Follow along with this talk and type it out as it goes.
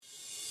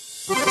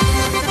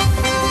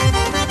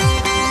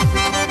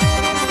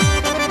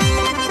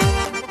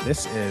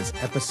This is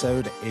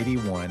episode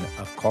 81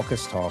 of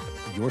Caucasus Talk,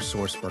 your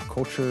source for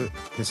culture,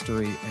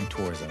 history, and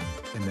tourism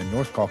in the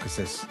North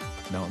Caucasus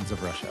Mountains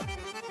of Russia.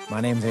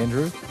 My name's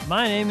Andrew.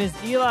 My name is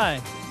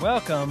Eli.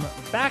 Welcome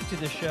back to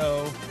the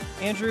show.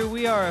 Andrew,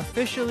 we are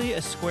officially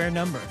a square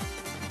number.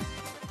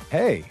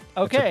 Hey,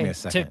 okay. It took me a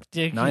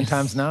second. 9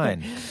 times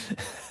 9.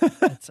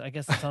 I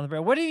guess that's on the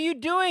brain. What are you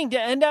doing to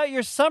end out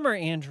your summer,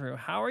 Andrew?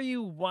 How are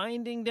you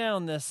winding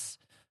down this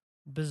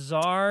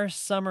bizarre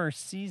summer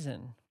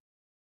season?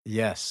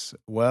 Yes.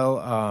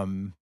 Well,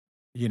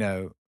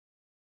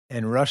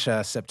 in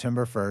Russia,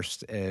 September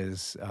 1st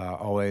is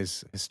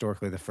always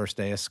historically the first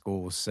day of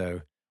school.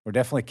 So we're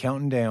definitely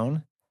counting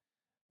down.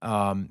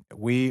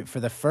 We, for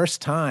the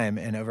first time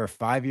in over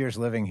 5 years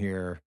living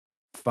here,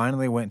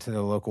 finally went to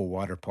the local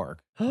water park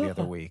the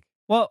other week.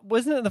 Well,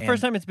 wasn't it the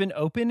first time it's been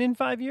open in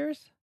 5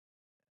 years?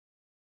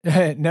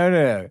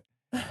 No.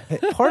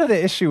 Part of the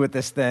issue with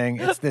this thing,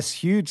 it's this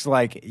huge,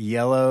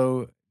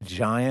 yellow,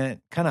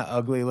 giant, kind of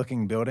ugly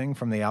looking building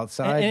from the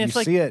outside. And it's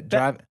you see it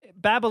drive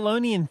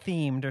Babylonian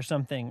themed or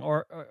something,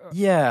 or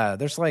yeah,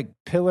 there's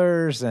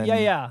pillars and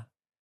yeah.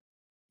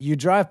 You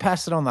drive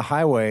past it on the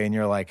highway and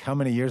you're like, how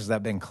many years has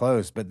that been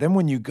closed? But then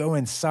when you go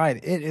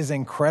inside, it is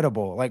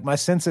incredible. My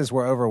senses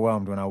were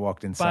overwhelmed when I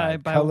walked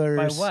inside.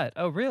 Colors. By what?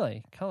 Oh,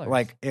 really?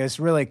 Colors. It's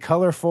really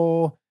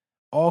colorful,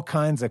 all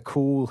kinds of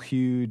cool,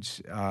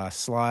 huge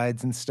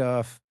slides and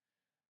stuff.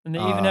 And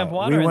they even have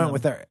water we in went them.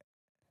 with our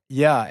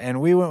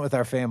and we went with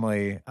our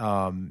family.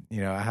 I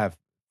have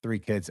 3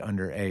 kids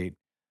under 8,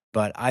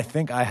 but I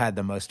think I had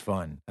the most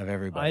fun of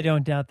everybody. I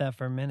don't doubt that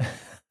for a minute.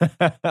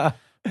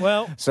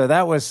 Well, so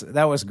that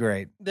was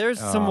great. There's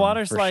some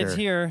water slides sure.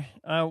 here.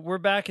 We're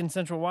back in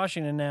Central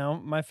Washington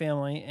now, my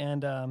family,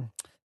 and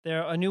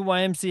there a new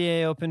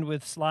YMCA opened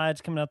with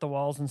slides coming out the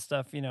walls and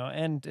stuff,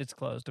 and it's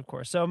closed, of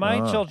course. So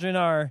my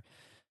children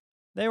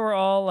they were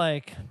all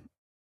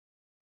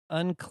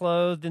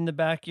unclothed in the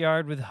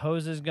backyard with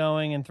hoses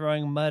going and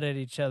throwing mud at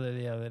each other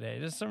the other day.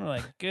 Just some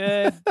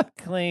good,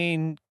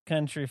 clean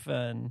country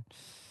fun.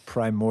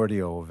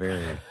 Primordial,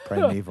 very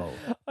primeval.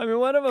 I mean,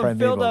 one of them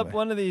filled up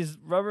one of these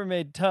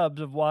Rubbermaid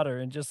tubs of water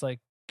and just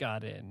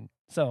got in.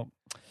 So,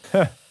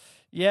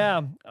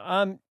 yeah,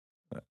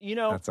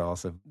 that's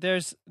awesome.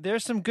 There's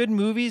some good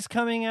movies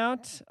coming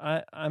out.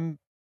 I'm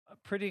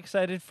pretty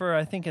excited for.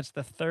 I think it's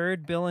the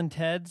 3rd Bill and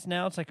Ted's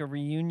now. It's a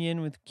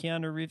reunion with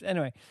Keanu Reeves.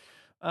 Anyway,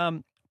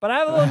 but I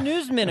have a little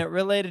news minute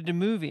related to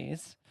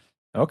movies.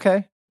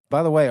 Okay.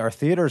 By the way, are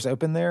theaters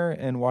open there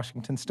in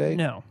Washington State?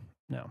 No.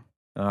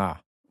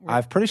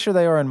 I'm pretty sure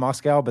they are in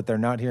Moscow, but they're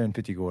not here in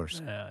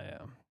Pyatigorsk. Yeah.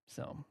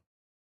 So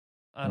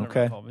I don't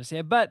know if I'll miss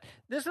it. But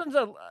this one's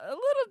a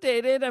little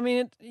dated. I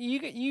mean,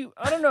 you.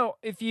 I don't know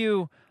if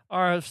you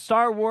are a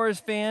Star Wars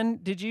fan.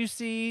 Did you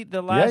see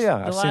the last?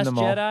 Yeah. I've seen them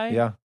Jedi? All.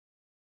 Yeah.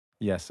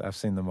 Yes, I've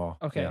seen them all.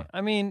 Okay. Yeah.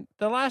 I mean,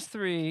 the last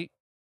 3,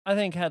 I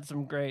think, had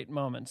some great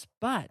moments.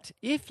 But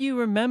if you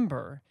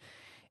remember,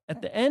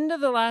 at the end of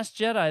the Last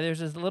Jedi, there's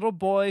this little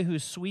boy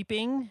who's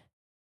sweeping.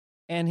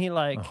 And he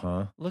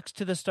looks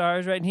to the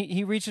stars, right? And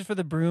he reaches for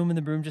the broom, and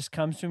the broom just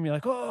comes to him. You're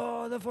like,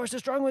 oh, the Force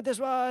is strong with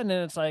this one.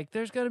 And it's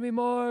there's going to be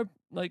more.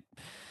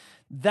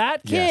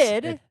 That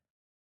kid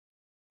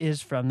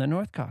is from the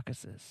North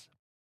Caucasus.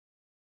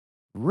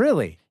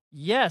 Really?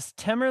 Yes,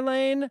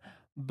 Tamerlane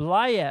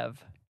Blayev,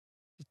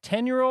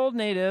 10-year-old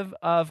native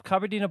of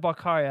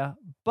Kabardino-Balkaria,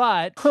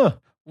 but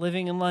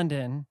living in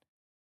London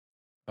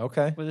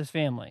with his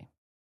family.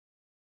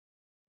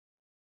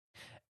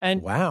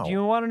 And wow. Do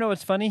you want to know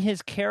what's funny?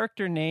 His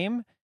character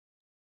name,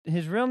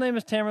 his real name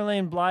is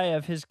Tamerlane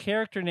Blayev. His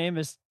character name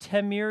is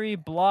Temiri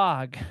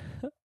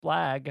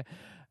Blag.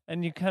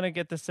 And you kind of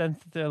get the sense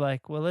that they're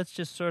well, let's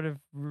just sort of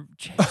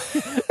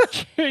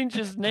change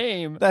his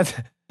name.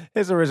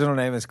 His original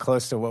name is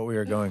close to what we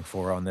were going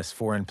for on this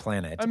foreign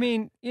planet. I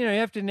mean, you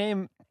have to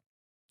name.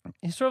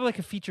 He's sort of like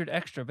a featured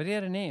extra, but he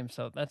had a name,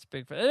 so that's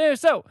big for. Anyway,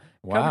 so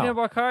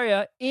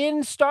Kabardino-Balkaria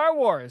in Star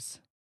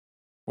Wars.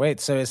 Wait,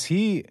 so is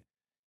he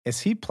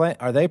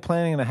are they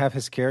planning to have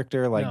his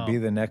character be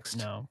the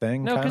next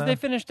thing? No, because they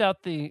finished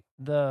out the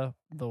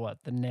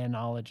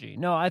nanology.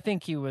 No, I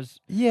think he was.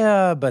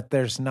 Yeah, but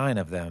there's 9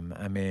 of them.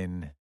 I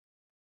mean,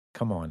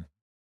 come on,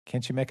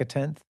 can't you make a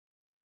 10th?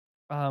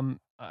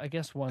 I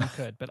guess one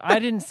could, but I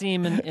didn't see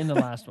him in the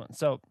last one.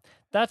 So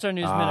that's our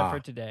news minute for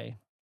today.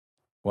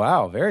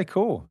 Wow, very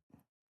cool.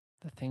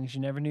 The things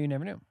you never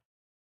knew.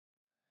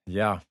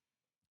 Yeah,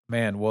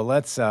 man. Well,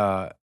 let's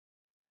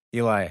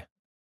Eli.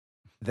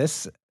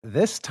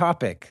 This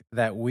topic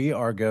that we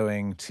are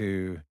going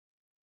to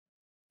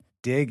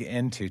dig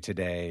into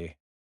today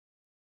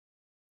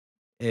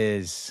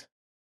is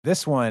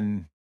this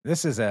one.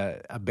 This is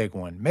a big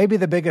one, maybe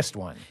the biggest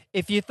one.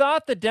 If you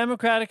thought the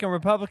Democratic and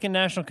Republican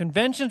national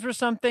conventions were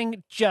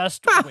something,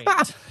 just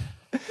wait.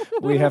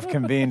 We have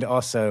convened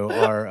also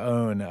our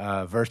own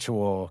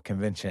virtual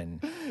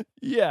convention.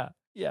 Yeah.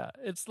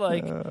 It's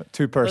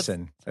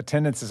 2-person.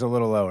 Attendance is a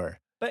little lower.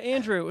 But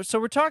Andrew, so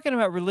we're talking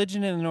about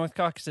religion in the North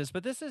Caucasus,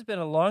 but this has been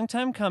a long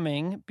time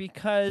coming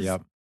because,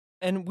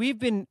 and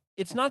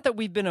it's not that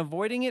we've been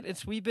avoiding it.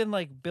 It's we've been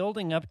like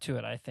building up to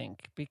it, I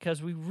think,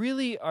 because we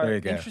really are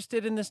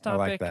interested in this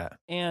topic. I like that.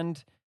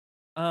 And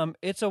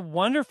it's a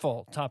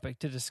wonderful topic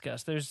to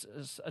discuss. There's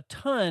a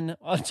ton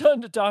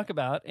to talk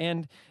about,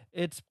 and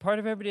it's part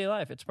of everyday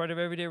life. It's part of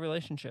everyday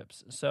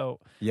relationships. So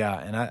yeah,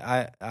 and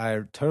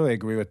I totally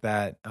agree with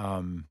that.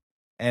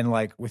 And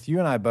like with you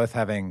and I both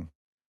having,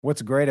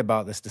 what's great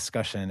about this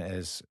discussion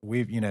is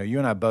you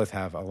and I both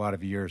have a lot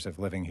of years of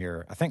living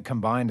here. I think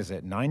combined, is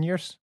it 9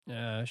 years?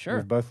 Sure.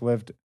 We've both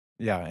lived,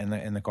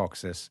 in the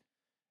Caucasus,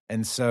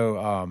 and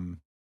so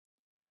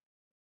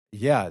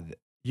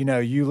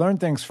you learn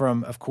things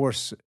from, of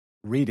course,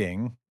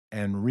 reading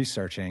and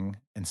researching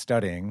and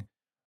studying,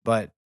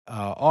 but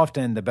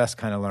often the best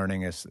kind of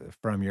learning is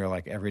from your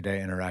like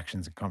everyday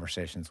interactions and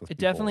conversations with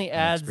people. It definitely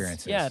adds,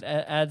 experiences. It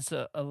adds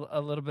a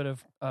little bit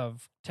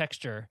of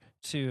texture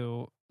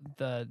to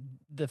the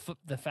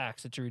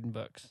facts that you read in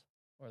books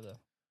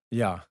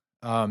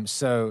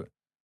So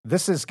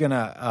this is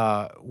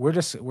gonna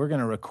we're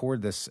gonna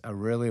record this a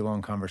really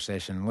long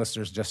conversation,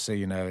 listeners. Just so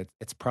you know,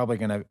 it's probably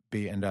gonna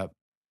end up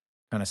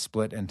kind of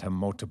split into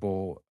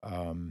multiple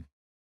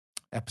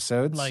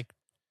episodes, like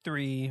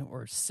 3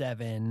 or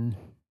 7.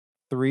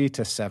 3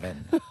 to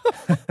 7.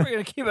 We're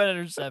gonna keep it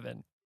under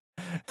 7.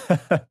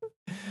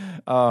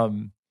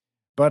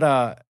 But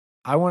I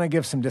want to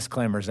give some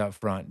disclaimers up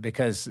front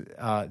because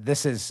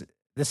this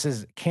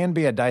can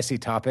be a dicey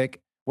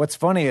topic. What's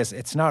funny is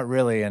it's not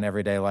really in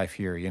everyday life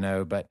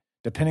here, but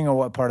depending on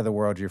what part of the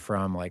world you're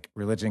from, like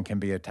religion can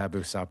be a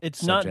taboo subject.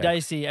 It's not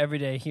dicey every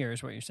day here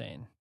is what you're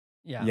saying.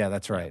 Yeah.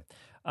 That's right.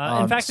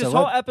 In fact, this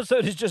whole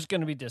episode is just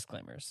going to be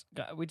disclaimers.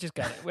 We just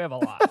got it. We have a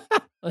lot.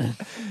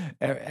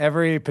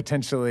 Every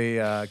potentially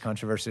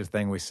controversial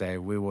thing we say,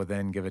 we will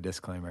then give a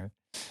disclaimer.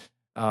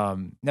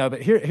 No,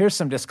 but here's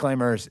some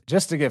disclaimers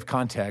just to give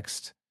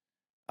context.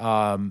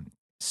 First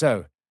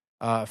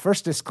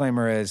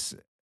disclaimer is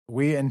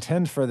we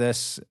intend for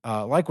this,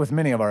 like with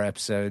many of our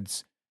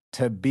episodes,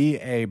 to be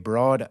a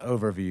broad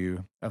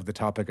overview of the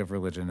topic of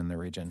religion in the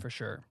region. For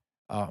sure.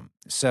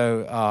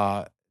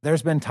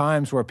 There's been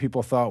times where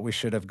people thought we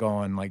should have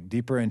gone like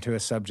deeper into a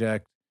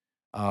subject,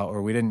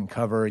 or we didn't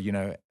cover,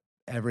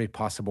 every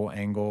possible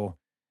angle.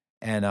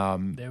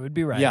 And they would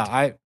be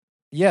right.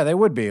 Yeah, they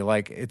would be.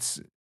 Like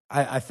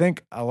I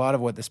think a lot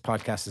of what this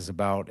podcast is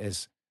about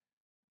is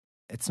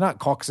it's not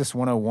Caucasus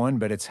 101,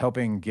 but it's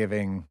helping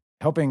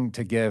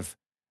to give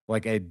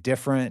like a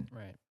different,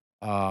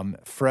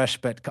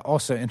 fresh, but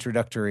also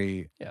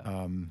introductory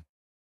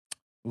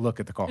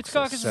look at the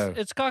Caucasus.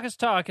 It's Caucasus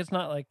talk. It's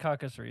not like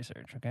Caucasus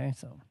research. Okay,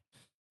 so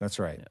that's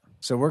right. Yeah.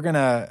 So we're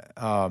gonna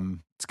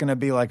it's gonna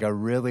be like a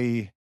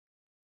really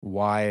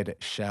wide,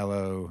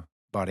 shallow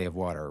body of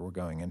water we're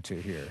going into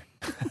here,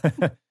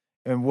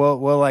 and we'll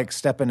like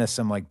step into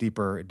some like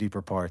deeper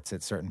parts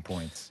at certain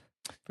points.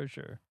 For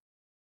sure.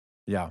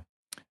 Yeah.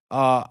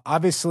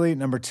 Obviously,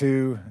 number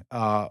 2,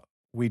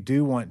 we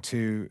do want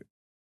to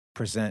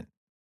present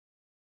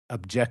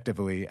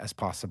objectively as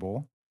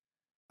possible.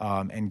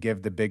 And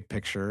give the big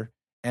picture.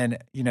 And,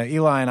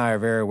 Eli and I are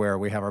very aware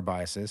we have our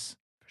biases.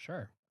 For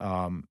sure.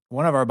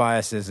 One of our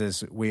biases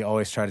is we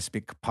always try to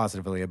speak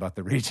positively about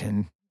the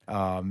region.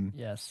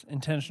 Yes,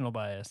 intentional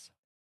bias.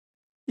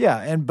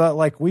 Yeah, but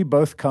like we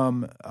both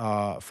come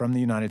from the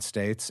United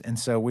States, and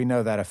so we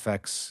know that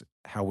affects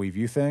how we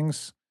view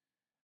things.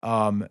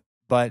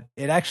 But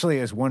it actually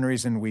is one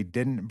reason we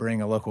didn't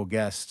bring a local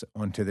guest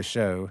onto the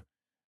show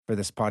for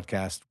this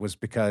podcast was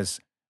because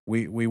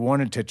we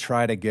wanted to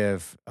try to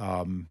give,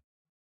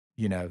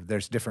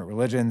 there's different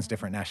religions,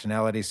 different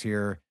nationalities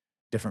here,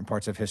 different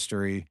parts of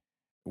history.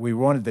 We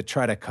wanted to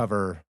try to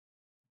cover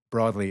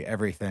broadly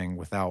everything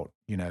without,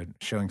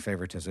 showing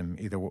favoritism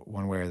either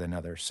one way or the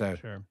other. So,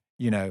 sure.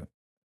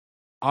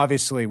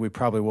 Obviously we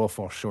probably will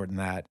fall short in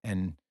that.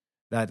 And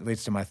that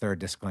leads to my third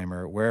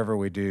disclaimer. Wherever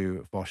we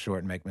do fall short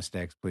and make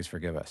mistakes, please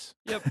forgive us.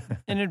 Yep,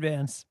 in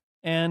advance.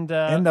 And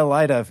in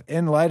light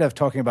of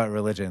talking about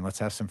religion, let's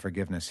have some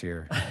forgiveness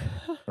here.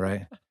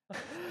 Right.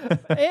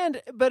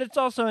 But it's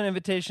also an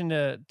invitation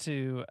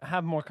to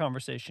have more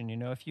conversation.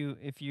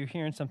 If you're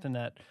hearing something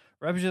that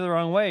rubs you the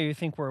wrong way, you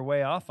think we're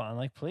way off on,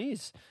 like,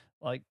 please,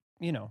 like,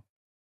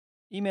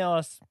 email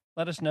us,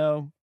 let us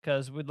know,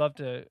 because we'd love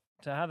to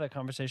have that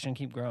conversation and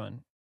keep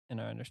growing in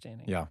our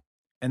understanding. Yeah.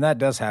 And that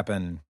does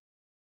happen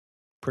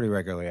pretty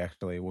regularly,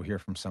 actually. We'll hear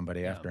from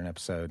somebody after an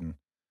episode. And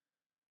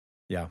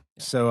yeah.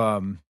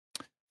 So,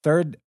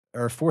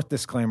 fourth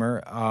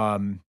disclaimer,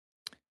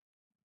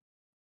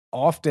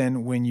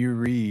 often when you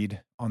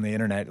read on the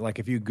internet, like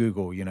if you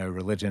Google,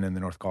 religion in the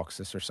North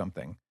Caucasus or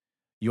something,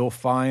 you'll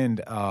find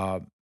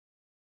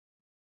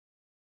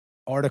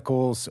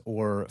articles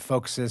or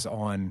focuses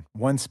on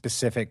one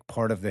specific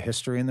part of the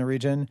history in the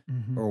region,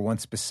 or one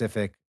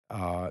specific,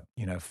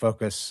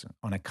 focus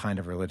on a kind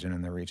of religion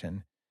in the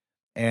region.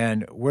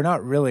 And we're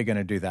not really going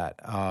to do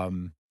that.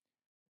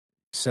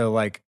 So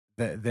like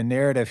the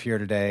narrative here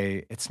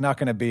today, it's not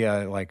going to be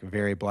a like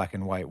very black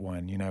and white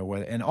one,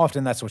 and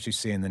often that's what you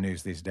see in the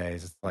news these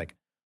days. It's like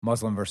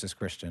Muslim versus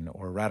Christian,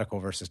 or radical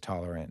versus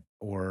tolerant,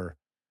 or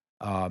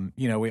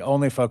we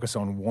only focus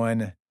on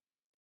one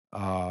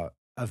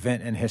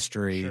event in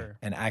history Sure.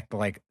 and act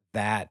like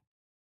that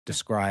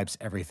describes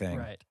everything.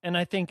 Right. And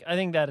I think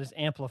that is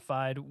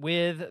amplified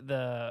with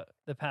the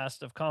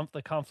past of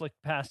the conflict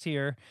past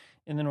here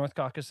in the North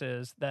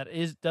Caucasus that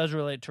does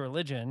relate to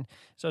religion.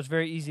 So it's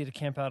very easy to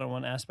camp out on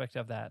one aspect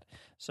of that.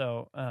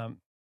 So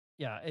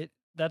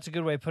that's a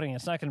good way of putting it.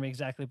 It's not going to be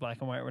exactly black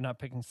and white. We're not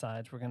picking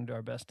sides. We're going to do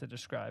our best to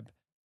describe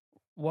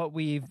what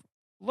we've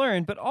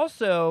learned, but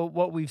also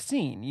what we've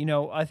seen.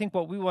 I think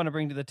what we want to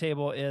bring to the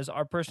table is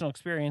our personal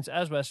experience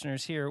as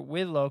Westerners here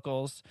with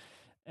locals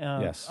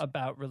Yes.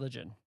 about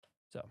religion.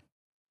 So,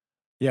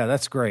 yeah,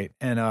 that's great.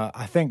 And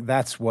I think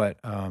that's what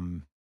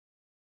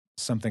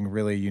something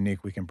really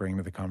unique we can bring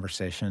to the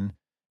conversation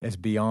is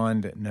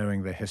beyond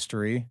knowing the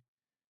history,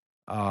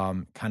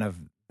 kind of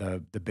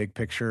the big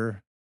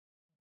picture.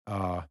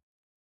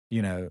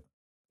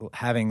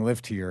 Having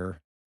lived here,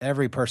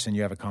 every person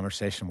you have a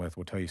conversation with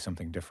will tell you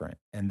something different,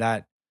 and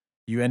that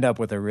you end up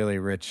with a really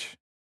rich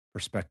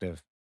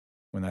perspective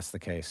when that's the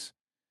case,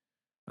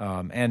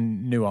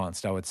 and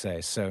nuanced, I would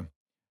say. So,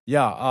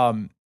 yeah,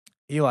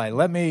 Eli,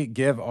 let me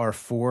give our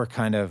 4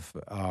 kind of,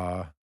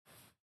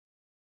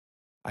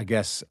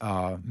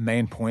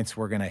 main points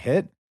we're going to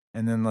hit,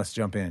 and then let's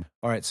jump in.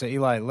 All right, so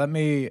Eli, let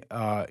me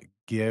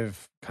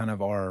give kind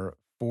of our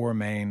 4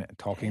 main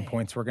talking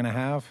points we're going to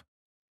have,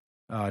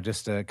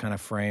 just to kind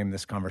of frame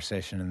this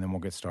conversation, and then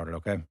we'll get started,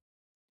 okay?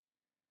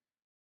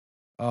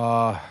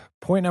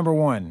 Point number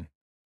 1,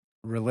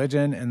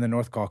 religion in the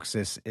North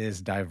Caucasus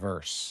is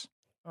diverse.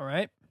 All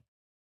right.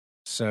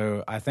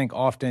 So I think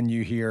often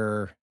you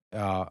hear,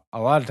 a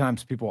lot of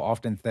times people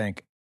often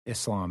think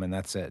Islam and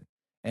that's it.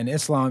 And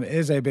Islam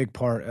is a big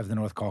part of the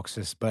North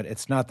Caucasus, but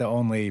it's not the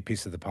only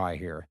piece of the pie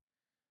here.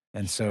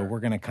 And so we're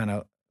going to kind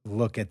of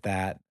look at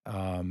that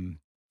from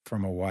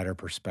a wider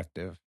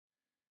perspective.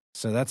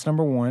 So that's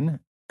number 1.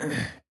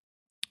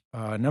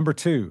 Number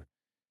 2,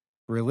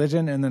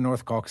 religion in the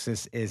North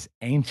Caucasus is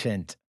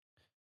ancient.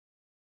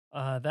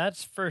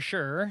 That's for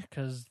sure,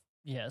 because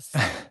yes.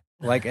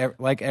 like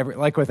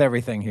with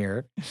everything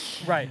here.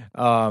 Right.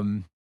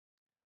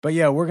 But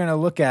yeah, we're going to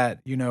look at,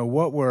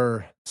 what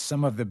were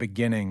some of the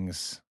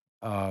beginnings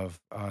of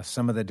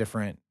some of the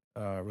different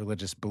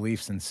religious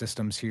beliefs and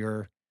systems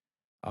here,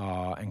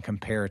 and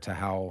compare to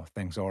how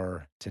things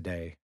are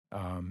today.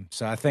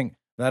 So I think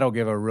that'll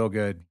give a real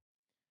good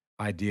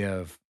idea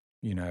of,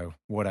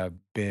 what a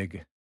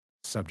big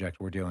subject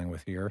we're dealing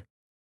with here.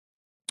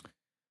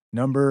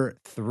 Number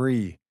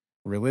 3,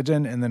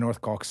 religion in the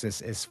North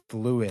Caucasus is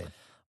fluid.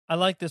 I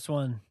like this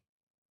one.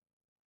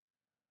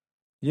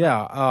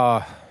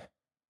 Yeah.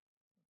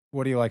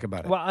 What do you like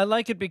about it? Well, I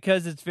like it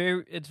because it's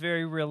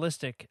very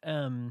realistic,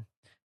 and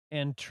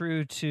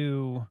true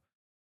to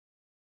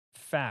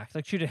fact,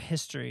 like true to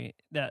history,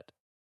 that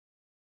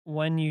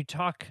when you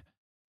talk,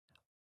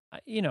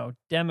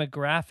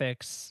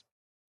 demographics,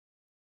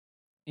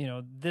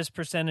 this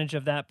percentage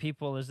of that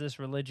people is this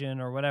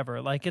religion or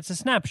whatever, like it's a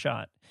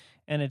snapshot,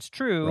 and it's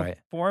true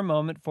for a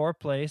moment, for a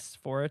place,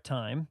 for a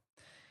time.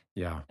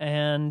 Yeah.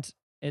 And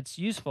it's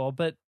useful,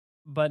 but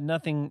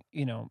nothing,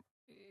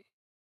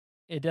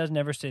 it does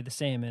never stay the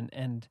same.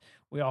 And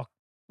we all,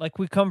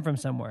 we come from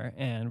somewhere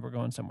and we're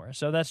going somewhere.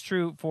 So that's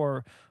true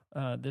for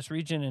this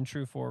region and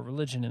true for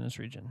religion in this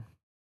region.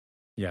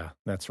 Yeah,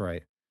 that's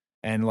right.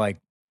 And I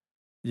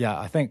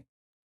think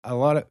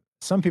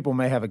some people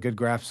may have a good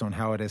grasp on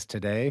how it is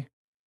today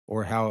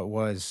or how it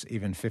was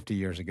even 50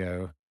 years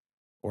ago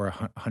or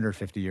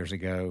 150 years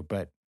ago,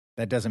 but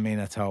that doesn't mean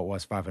that's how it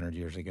was 500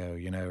 years ago,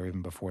 or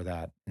even before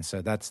that. And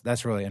so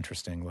that's really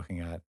interesting looking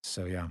at.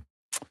 So yeah.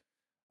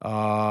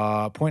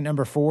 Point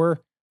number 4,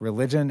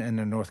 religion in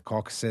the North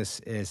Caucasus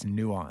is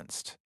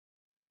nuanced.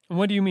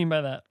 What do you mean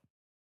by that?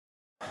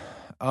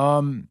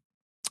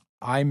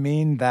 I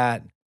mean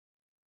that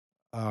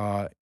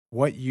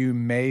what you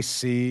may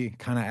see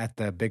kind of at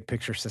the big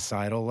picture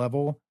societal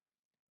level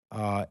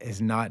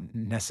is not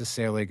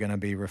necessarily going to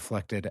be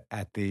reflected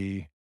at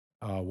the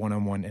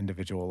one-on-one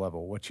individual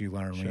level, what you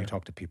learn when you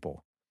talk to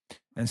people.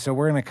 And so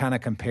we're going to kind of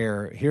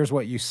compare, here's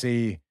what you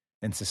see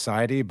in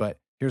society, but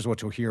here's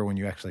what you'll hear when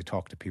you actually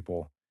talk to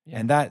people. Yeah.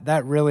 And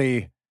that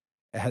really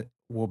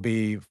will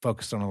be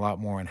focused on a lot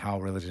more on how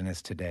religion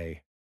is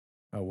today,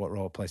 what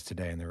role it plays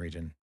today in the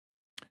region.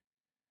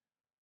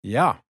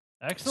 Yeah.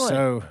 Excellent.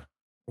 So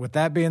with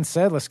that being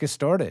said, let's get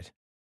started.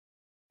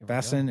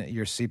 Fasten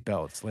your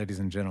seatbelts, ladies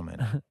and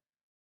gentlemen.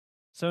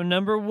 So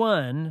number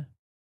 1,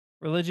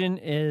 religion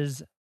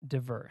is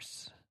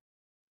diverse.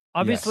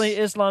 Obviously,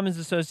 Islam is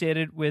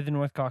associated with the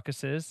North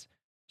Caucasus.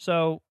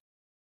 So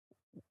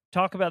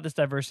talk about this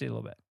diversity a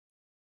little bit.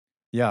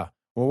 Yeah.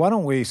 Well, why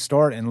don't we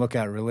start and look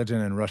at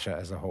religion in Russia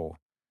as a whole?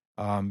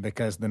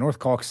 Because the North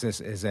Caucasus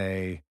is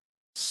a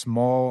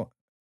small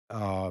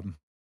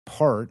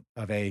part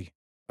of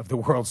the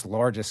world's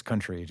largest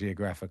country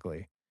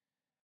geographically.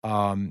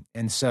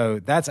 And so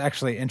that's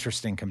actually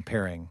interesting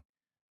comparing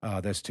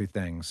those two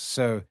things.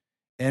 So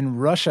in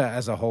Russia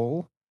as a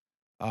whole,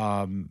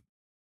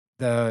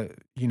 the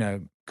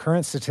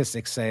current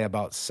statistics say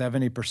about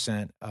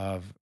 70%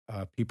 of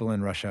people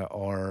in Russia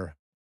are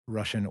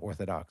Russian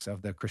Orthodox,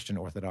 of the Christian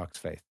Orthodox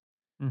faith.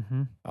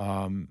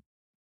 Mm-hmm.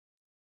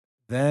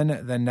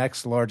 Then the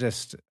next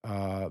largest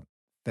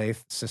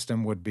faith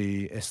system would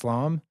be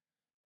Islam,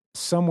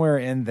 somewhere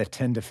in the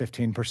 10 to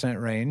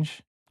 15%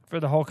 range. For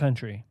the whole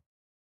country.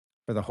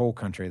 For the whole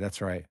country, that's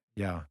right.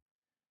 Yeah.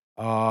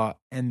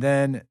 And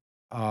then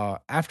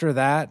after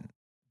that,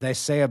 they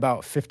say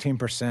about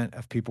 15%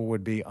 of people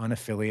would be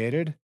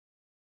unaffiliated.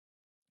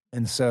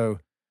 And so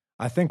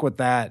I think with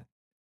that,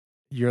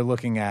 you're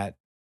looking at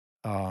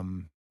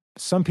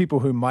some people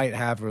who might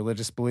have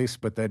religious beliefs,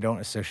 but they don't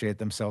associate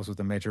themselves with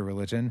a major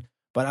religion.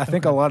 But I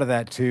think a lot of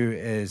that too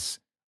is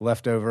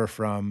left over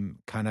from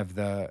kind of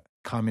the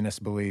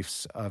communist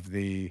beliefs of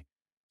the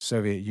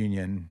Soviet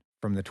Union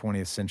from the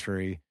 20th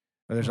century.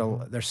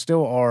 There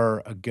still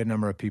are a good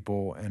number of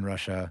people in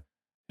Russia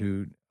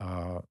who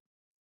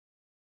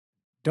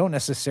don't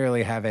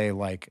necessarily have a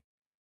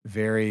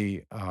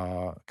very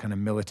kind of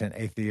militant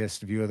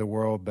atheist view of the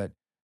world, but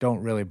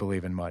don't really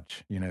believe in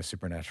much,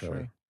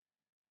 supernaturally.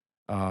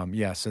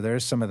 Sure. So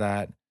there's some of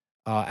that.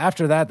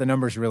 After that, the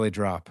numbers really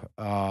drop.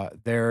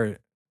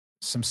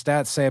 Some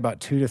stats say about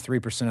 2 to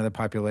 3% of the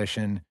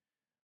population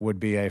would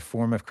be a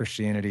form of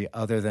Christianity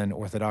other than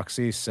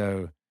Orthodoxy.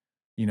 So,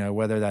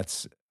 whether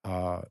that's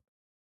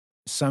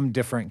some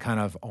different kind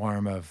of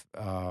arm of,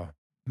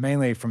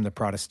 mainly from the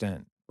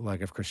Protestant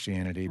leg of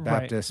Christianity,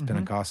 Baptists,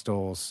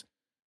 Pentecostals,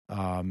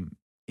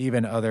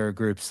 even other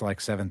groups like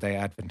Seventh-day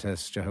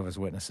Adventists, Jehovah's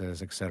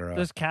Witnesses, etc.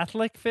 Does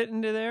Catholic fit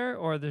into there,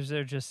 or does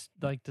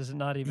it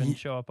not even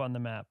show up on the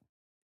map?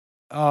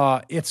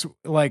 It's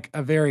like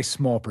a very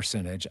small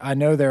percentage. I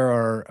know there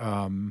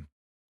are,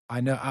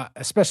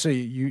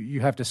 especially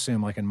you have to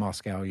assume like in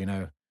Moscow,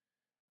 but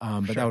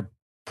Sure. that would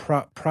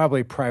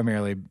probably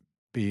primarily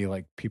be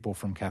like people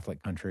from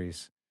Catholic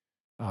countries.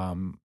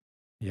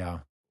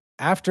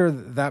 After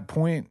that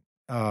point,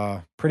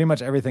 pretty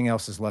much everything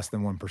else is less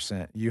than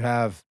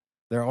 1%.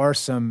 There are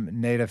some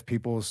native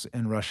peoples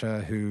in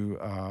Russia who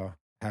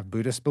have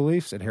Buddhist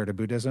beliefs, adhere to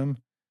Buddhism.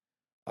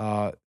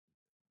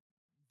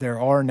 There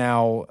are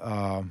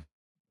now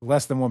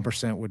less than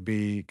 1% would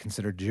be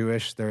considered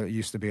Jewish. There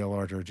used to be a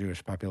larger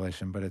Jewish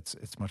population, but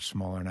it's much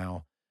smaller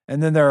now.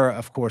 And then there are,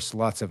 of course,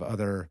 lots of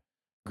other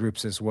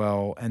groups as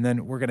well. And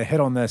then we're going to hit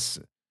on this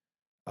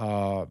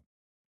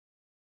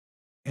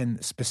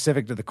in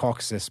specific to the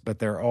Caucasus, but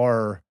there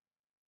are,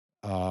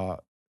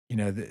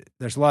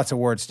 there's lots of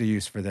words to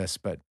use for this,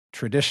 but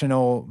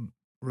traditional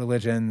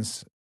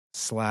religions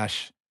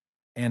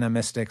 /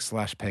 animistic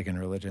 / pagan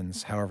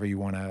religions, however you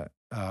want to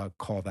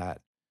call that.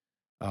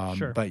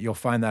 Sure. But you'll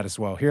find that as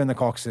well here in the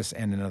Caucasus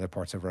and in other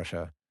parts of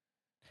Russia.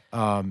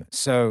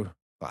 So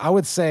I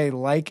would say,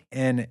 like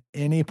in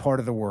any part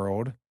of the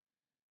world,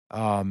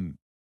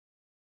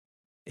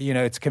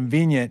 it's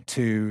convenient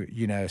to,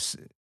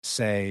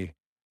 say,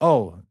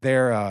 oh,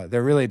 they're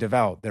really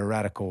devout, they're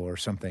radical or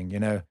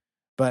something,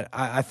 But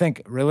I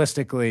think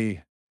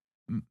realistically,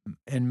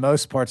 in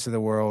most parts of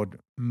the world,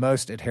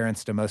 most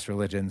adherents to most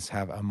religions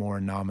have a more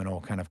nominal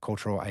kind of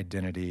cultural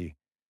identity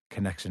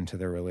connection to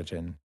their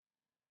religion.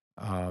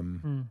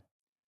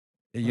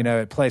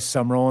 It plays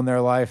some role in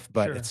their life,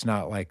 but it's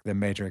not like the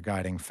major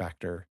guiding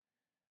factor.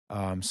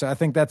 So I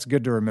think that's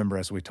good to remember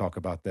as we talk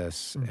about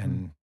this.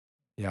 And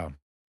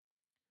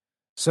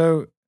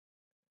so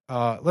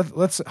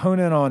let's hone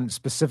in on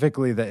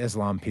specifically the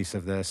Islam piece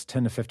of this,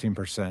 10 to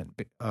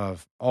 15%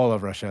 of all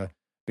of Russia,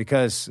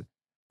 because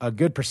a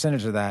good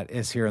percentage of that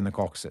is here in the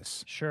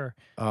Caucasus. Sure.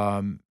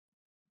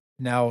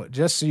 Now,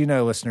 just so you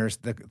know, listeners,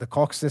 the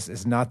Caucasus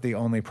is not the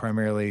only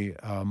primarily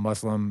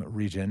Muslim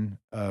region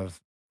of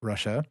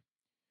Russia.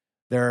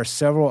 There are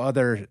several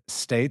other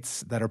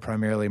states that are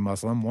primarily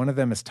Muslim. One of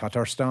them is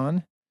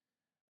Tatarstan,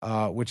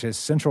 which is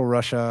central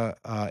Russia.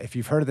 If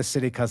you've heard of the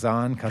city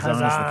Kazan is the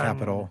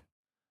capital.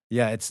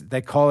 Yeah,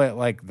 they call it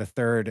like the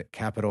third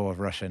capital of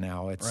Russia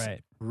now. It's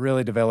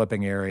really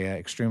developing area,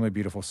 extremely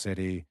beautiful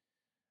city.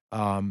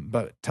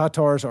 But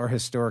Tatars are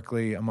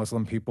historically a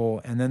Muslim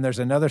people. And then there's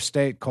another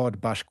state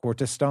called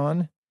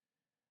Bashkortostan,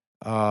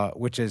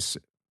 which is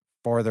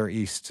farther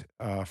east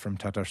from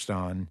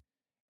Tatarstan.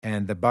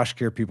 And the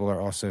Bashkir people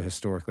are also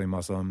historically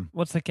Muslim.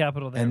 What's the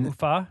capital there?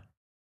 Ufa?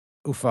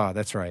 Ufa,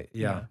 that's right.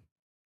 Yeah.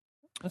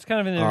 That's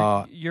kind of in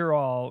the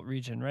Ural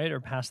region, right? Or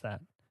past that?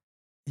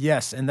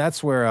 Yes, and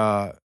that's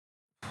where,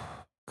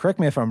 correct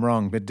me if I'm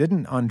wrong, but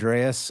didn't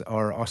Andreas,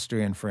 our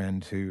Austrian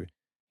friend,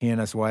 he and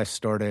his wife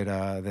started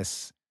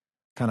this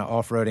kind of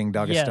off-roading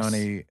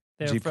Dagestani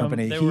Jeep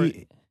company.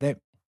 They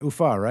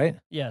Ufa, right?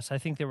 Yes, I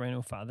think they were in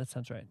Ufa. That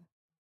sounds right.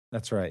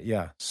 That's right.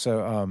 Yeah.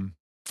 So,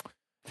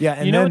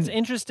 and you know what's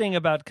interesting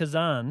about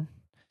Kazan?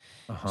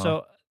 Uh-huh.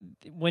 So,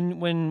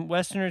 when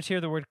Westerners hear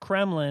the word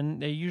Kremlin,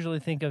 they usually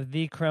think of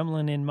the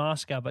Kremlin in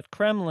Moscow, but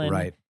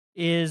Kremlin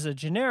is a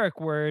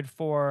generic word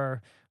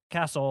for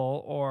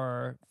castle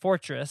or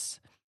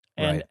fortress,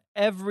 and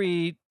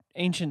every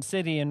ancient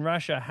city in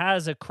Russia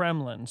has a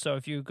Kremlin. So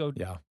if you go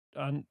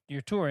on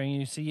your touring,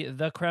 you see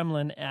the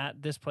Kremlin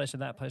at this place or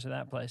that place or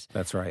that place.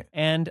 That's right.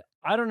 And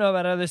I don't know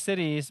about other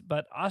cities,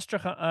 but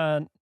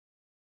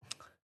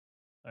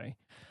Sorry.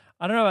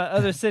 I don't know about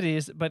other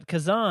cities, but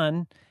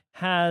Kazan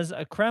has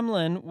a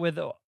Kremlin with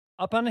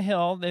up on a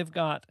hill. They've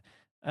got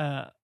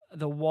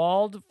the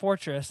walled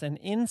fortress, and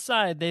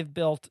inside they've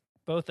built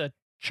both a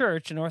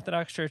church, an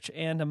Orthodox church,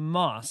 and a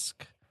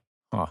mosque,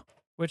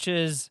 which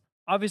is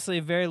obviously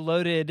a very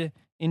loaded,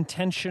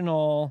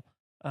 intentional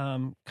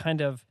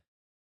kind of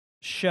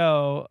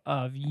show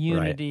of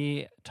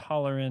unity,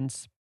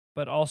 tolerance,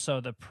 but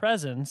also the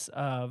presence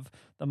of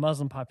the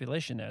Muslim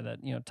population there.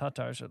 That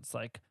Tatars, it's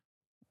like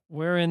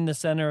we're in the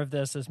center of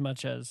this as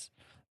much as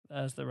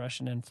the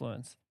Russian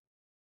influence.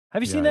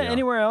 Have you seen that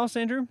anywhere else,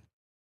 Andrew?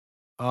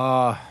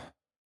 I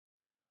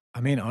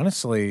mean,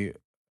 honestly,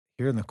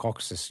 here in the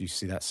Caucasus, you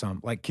see that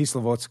some. Like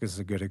Kislovodsk is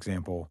a good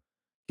example.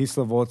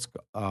 Kislovodsk,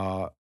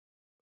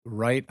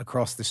 right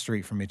across the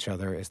street from each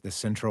other, is the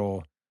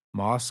central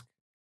mosque,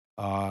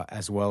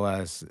 as well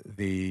as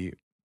the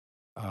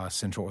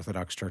Central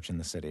Orthodox Church in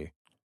the city.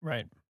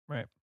 Right.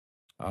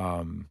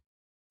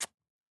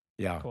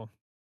 Yeah. Cool.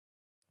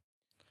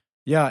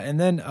 Yeah, and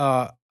then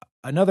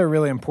another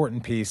really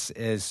important piece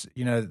is,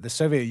 the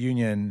Soviet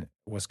Union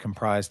was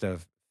comprised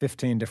of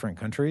 15 different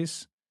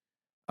countries,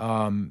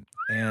 and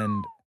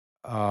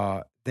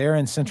there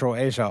in Central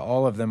Asia,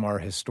 all of them are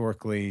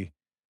historically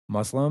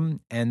Muslim,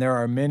 and there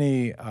are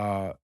many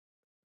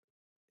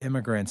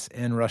immigrants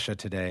in Russia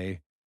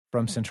today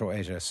from Central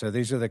Asia. So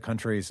these are the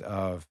countries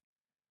of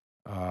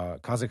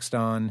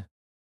Kazakhstan,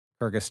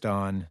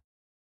 Kyrgyzstan,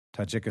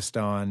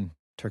 Tajikistan,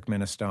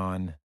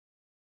 Turkmenistan,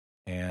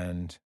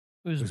 and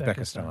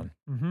Uzbekistan.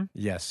 Mm-hmm.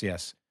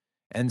 Yes.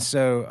 And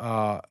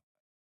so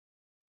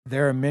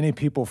there are many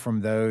people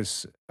from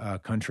those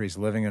countries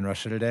living in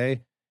Russia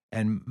today,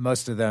 and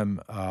most of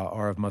them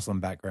are of Muslim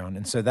background.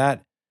 And so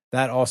that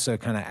also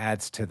kind of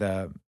adds to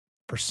the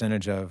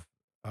percentage of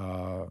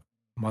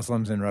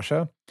Muslims in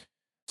Russia.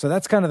 So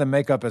that's kind of the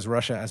makeup as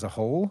Russia as a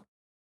whole,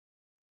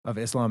 of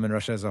Islam in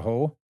Russia as a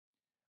whole.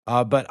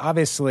 But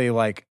obviously,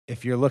 like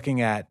if you're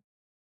looking at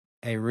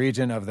a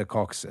region of the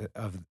Caucasus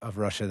of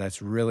Russia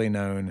that's really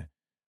known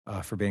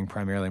for being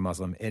primarily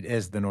Muslim, it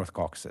is the North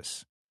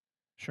Caucasus.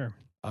 Sure.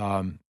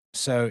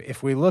 So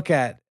if we look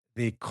at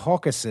the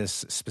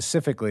Caucasus,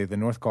 specifically the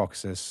North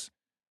Caucasus,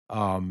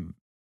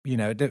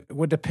 it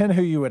would depend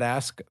who you would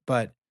ask,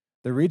 but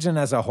the region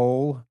as a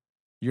whole,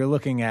 you're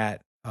looking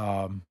at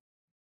 80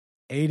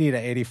 to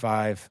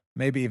 85,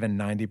 maybe even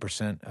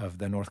 90% of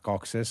the North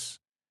Caucasus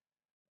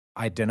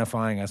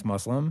identifying as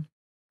Muslim.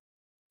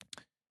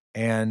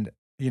 And,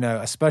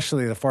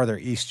 especially the farther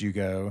east you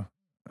go,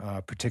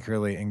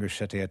 particularly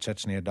Ingushetia,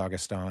 Chechnya,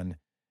 Dagestan,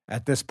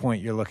 at this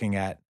point, you're looking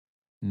at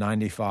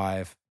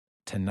 95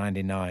 to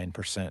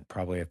 99%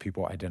 probably of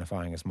people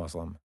identifying as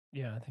Muslim.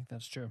 Yeah, I think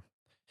that's true.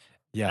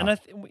 Yeah. And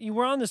you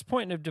were on this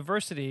point of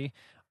diversity.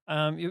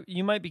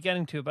 You might be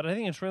getting to it, but I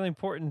think it's really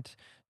important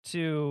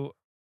to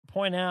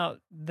point out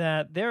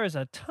that there is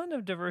a ton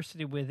of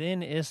diversity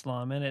within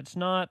Islam, and it's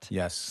not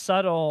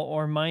subtle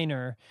or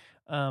minor.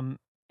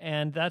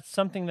 And that's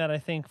something that I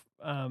think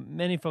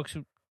many folks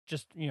who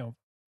just,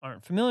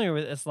 aren't familiar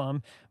with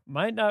Islam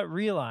might not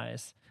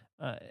realize.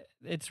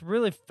 It's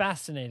really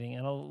fascinating,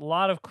 and a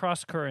lot of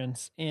cross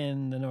currents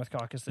in the North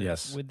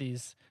Caucasus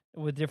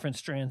with different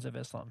strands of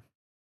Islam.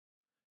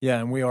 Yeah,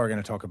 and we are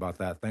going to talk about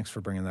that. Thanks for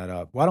bringing that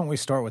up. Why don't we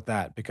start with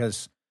that?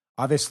 Because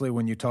obviously,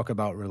 when you talk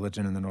about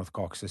religion in the North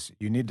Caucasus,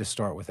 you need to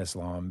start with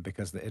Islam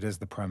because it is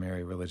the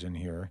primary religion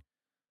here.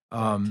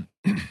 Right.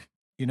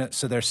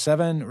 So there's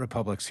 7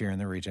 republics here in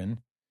the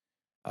region.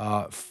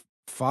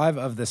 5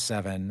 of the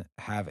 7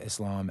 have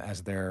Islam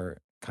as their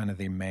kind of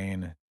the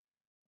main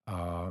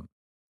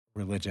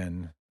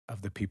religion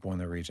of the people in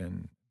the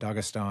region: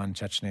 Dagestan,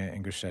 Chechnya,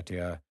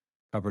 Ingushetia,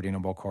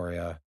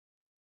 Kabardino-Balkaria,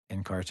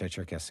 and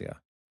Karachay-Cherkessia.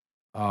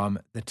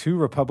 The 2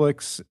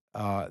 republics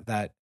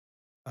that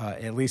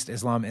at least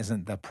Islam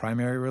isn't the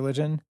primary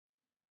religion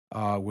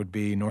would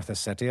be North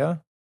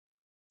Ossetia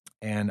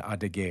and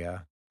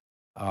Adygea.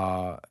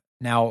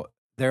 Now,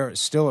 there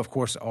still, of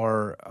course,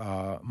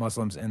 are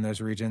Muslims in those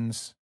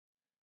regions,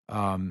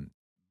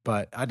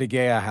 but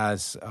Adygea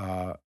has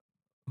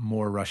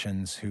more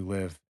Russians who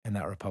live in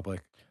that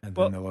republic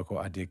than the local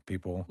Adyg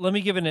people. Let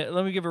me give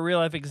a real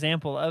life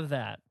example of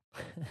that.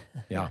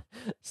 Yeah.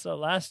 So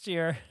last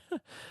year,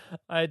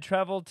 I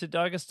traveled to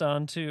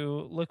Dagestan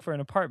to look for an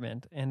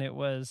apartment, and it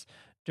was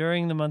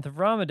during the month of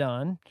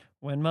Ramadan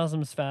when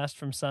Muslims fast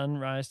from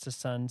sunrise to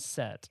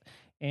sunset.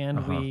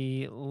 And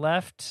we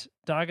left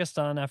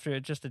Dagestan after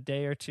just a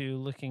day or two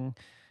looking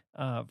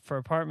for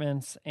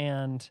apartments,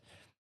 and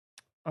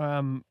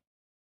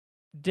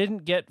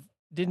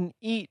didn't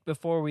eat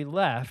before we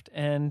left,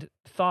 and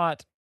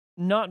thought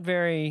not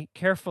very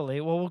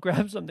carefully, well, we'll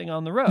grab something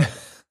on the road.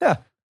 Yeah.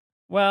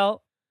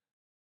 Well,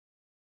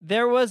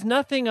 there was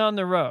nothing on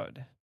the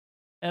road.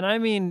 And I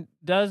mean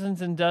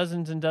dozens and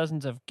dozens and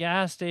dozens of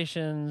gas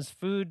stations,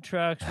 food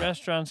trucks,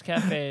 restaurants,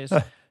 cafes,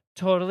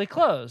 totally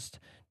closed.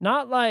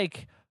 Not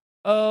like,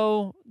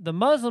 oh, the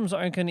Muslims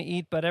aren't going to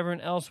eat, but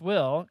everyone else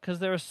will, because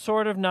there was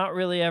sort of not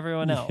really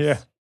everyone else. Yeah.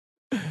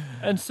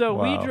 And so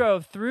we Wow.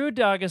 drove through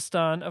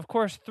Dagestan, of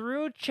course,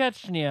 through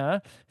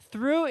Chechnya,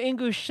 through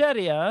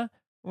Ingushetia.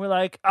 We're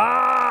like,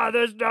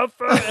 there's no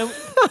food.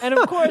 And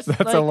of course,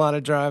 That's a lot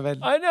of driving.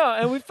 I know.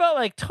 And we felt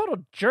like total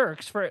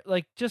jerks for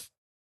like just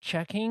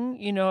checking,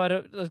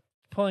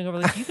 pulling over,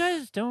 like, you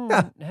guys don't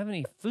have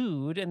any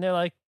food. And they're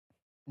like,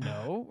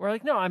 no. We're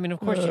like, no, I mean, of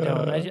course you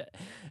don't.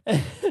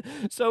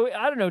 So,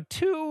 I don't know,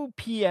 2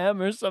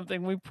 p.m. or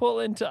something, we pull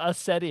into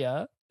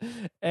Ossetia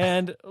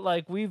and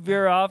like we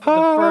veer off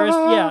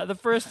the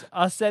first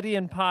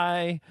Ossetian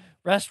pie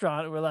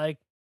restaurant. We're like,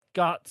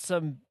 got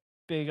some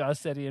big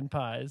Ossetian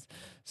pies.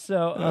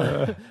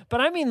 So,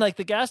 but I mean, like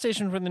the gas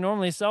station where they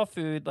normally sell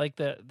food, like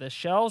the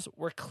shelves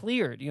were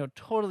cleared,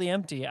 totally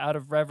empty out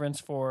of reverence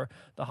for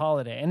the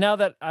holiday. And now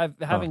that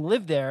having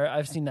lived there,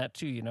 I've seen that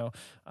too,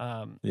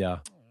 Yeah.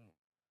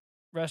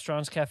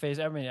 Restaurants, cafes,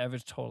 I mean, it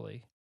was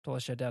totally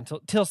shut down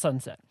till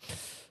sunset.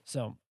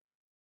 So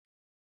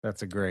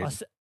that's a great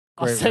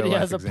Ossetia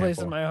has a place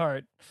in my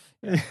heart.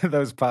 Yeah.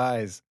 Those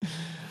pies.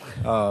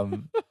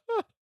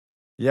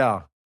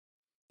 Yeah.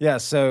 Yeah.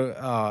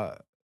 So,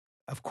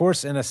 of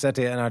course, in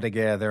Ossetia and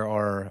Adygea, there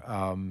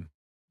are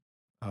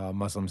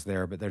Muslims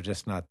there, but they're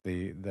just not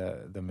the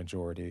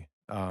majority.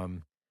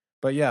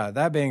 But yeah,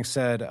 that being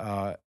said,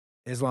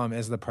 Islam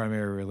is the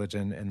primary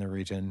religion in the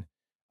region.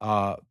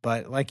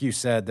 But like you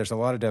said, there's a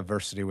lot of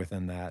diversity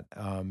within that.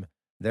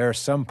 There are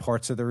some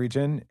parts of the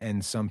region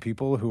and some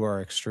people who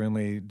are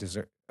extremely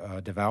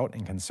devout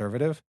and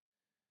conservative.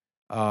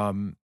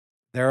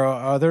 There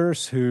are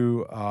others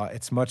who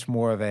it's much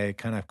more of a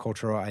kind of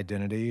cultural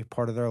identity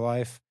part of their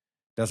life.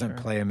 Doesn't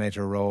play a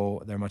major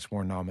role. They're much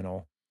more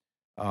nominal.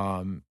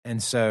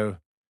 And so,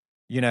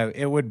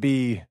 it would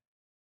be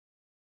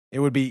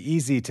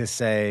easy to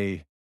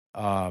say,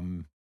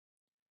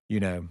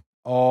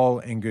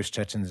 all Ingush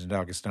Chechens and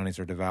Dagestanis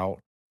are devout,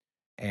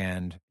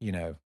 and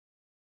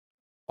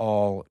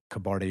all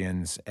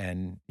Kabardians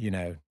and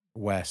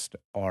West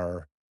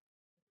are,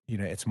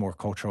 it's more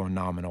cultural and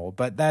nominal.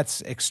 But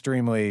that's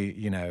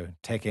extremely,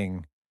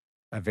 taking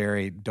a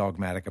very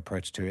dogmatic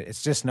approach to it.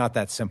 It's just not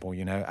that simple.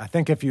 I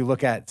think if you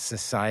look at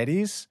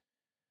societies,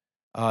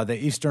 the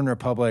Eastern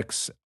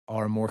republics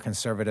are more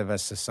conservative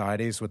as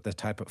societies with the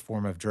type of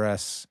form of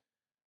dress,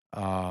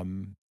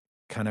 kind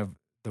of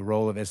the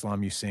role of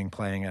Islam you're seeing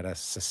playing at a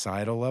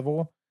societal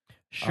level.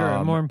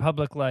 Sure, more in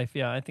public life.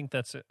 Yeah, I think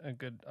that's a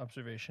good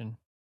observation.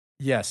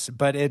 Yes,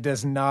 but it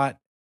does not,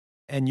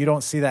 and you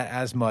don't see that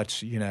as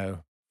much,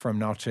 from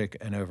Nalchik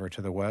and over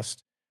to the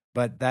West,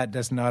 but that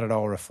does not at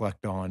all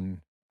reflect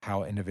on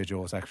how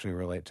individuals actually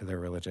relate to their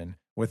religion.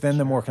 Within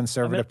the more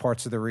conservative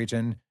parts of the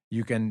region,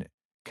 you can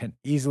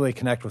easily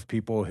connect with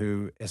people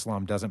who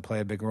Islam doesn't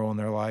play a big role in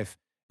their life.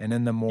 And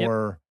in the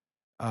more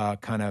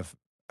kind of,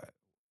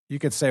 you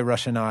could say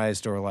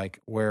Russianized, or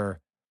like where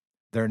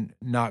they're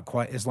not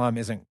quite, Islam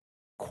isn't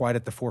quite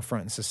at the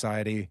forefront in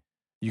society,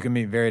 you can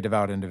meet very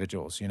devout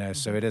individuals,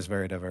 so it is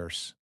very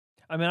diverse.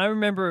 I mean, I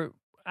remember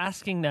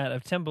asking that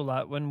of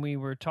Tembulat when we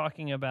were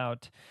talking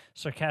about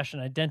Circassian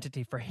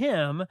identity for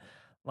him.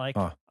 Like,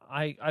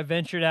 I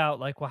ventured out,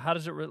 like, well, how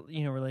does it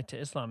relate to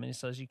Islam? And he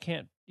says you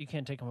can't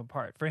take them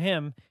apart. For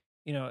him,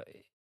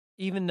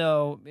 even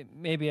though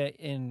maybe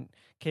in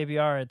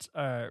KBR it's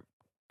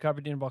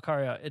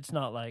Kabardino-Balkaria, it's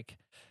not like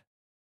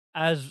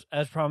as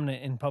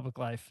prominent in public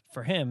life.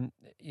 For him,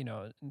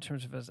 in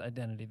terms of his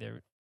identity,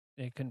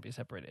 they couldn't be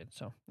separated.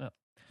 So, no,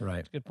 right,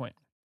 that's a good point.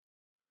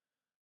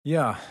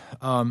 Yeah,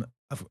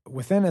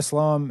 within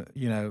Islam,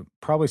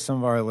 probably some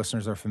of our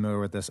listeners are familiar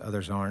with this,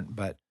 others aren't,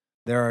 but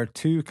there are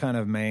two kind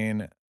of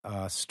main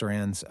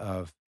strands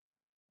of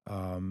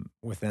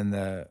within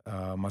the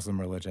Muslim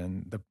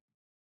religion. The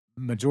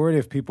majority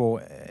of people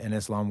in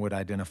Islam would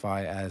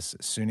identify as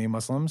Sunni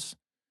Muslims,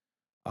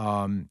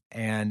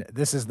 and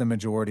this is the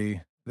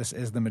majority. This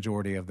is the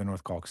majority of the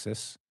North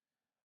Caucasus.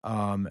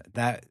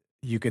 That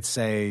you could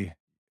say,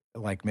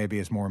 like, maybe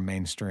is more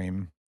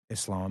mainstream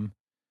Islam.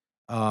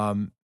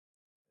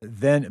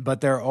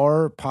 But there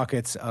are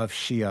pockets of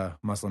Shia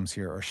Muslims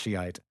here, or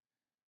Shiite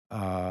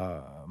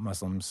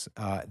Muslims.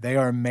 They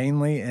are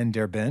mainly in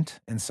Derbent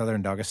in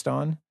southern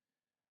Dagestan.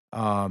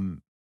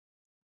 And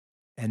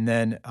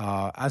then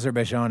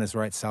Azerbaijan is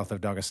right south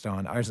of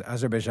Dagestan.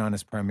 Azerbaijan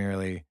is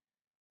primarily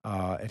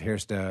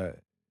adheres to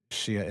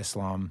Shia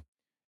Islam.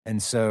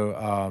 And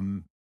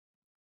so,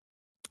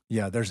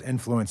 there's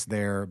influence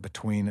there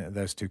between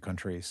those two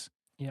countries.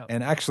 Yeah.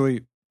 And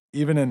actually,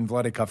 even in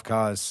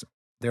Vladikavkaz,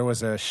 there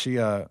was a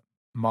Shia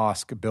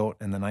mosque built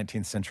in the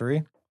 19th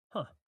century.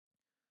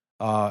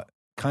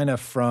 Kind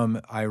of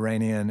from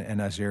Iranian and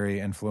Azeri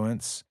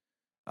influence,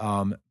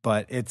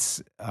 but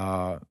it's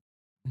no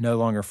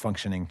longer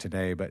functioning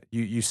today. But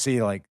you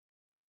see, like,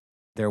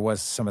 there was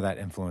some of that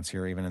influence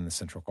here, even in the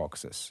Central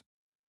Caucasus.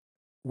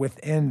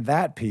 Within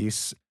that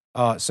piece,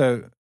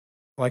 so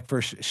like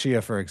for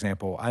Shia, for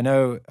example, I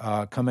know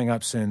coming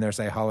up soon, there's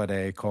a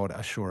holiday called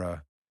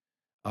Ashura.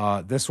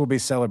 This will be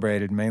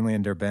celebrated mainly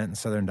in Derbent in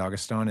southern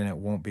Dagestan, and it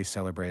won't be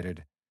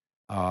celebrated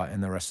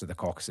in the rest of the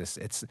Caucasus.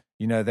 It's,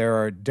 there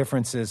are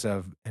differences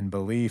in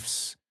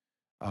beliefs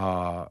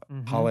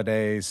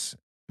holidays,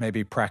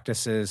 maybe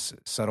practices,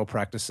 subtle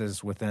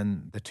practices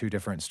within the two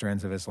different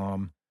strands of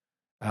Islam,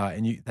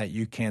 that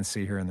you can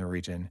see here in the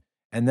region.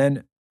 And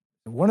then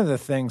one of the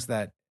things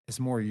that is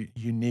more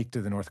unique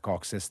to the North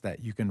Caucasus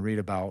that you can read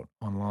about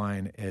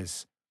online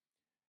is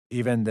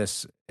even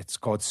this, it's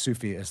called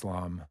Sufi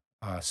Islam,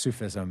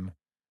 Sufism,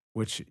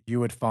 which you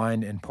would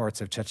find in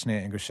parts of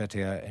Chechnya,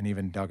 Ingushetia, and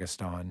even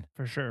Dagestan.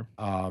 For sure.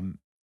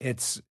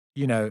 It's,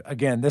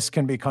 again, this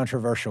can be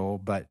controversial,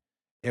 but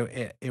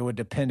it would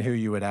depend who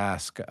you would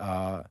ask.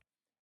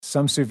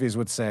 Some Sufis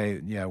would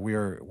say, yeah,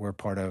 we're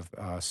part of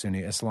Sunni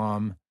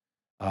Islam.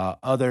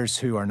 Others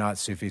who are not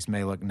Sufis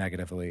may look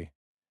negatively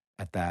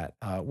at that.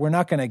 We're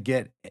not going to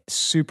get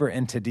super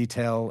into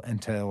detail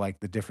into like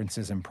the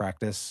differences in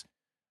practice.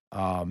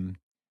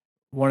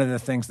 One of the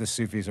things the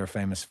Sufis are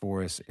famous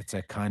for is it's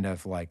a kind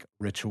of like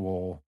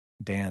ritual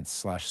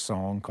dance /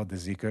 song called the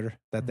zikr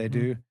that they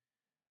do.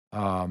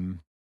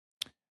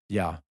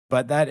 Yeah,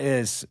 but that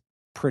is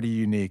pretty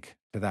unique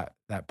to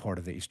that part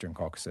of the Eastern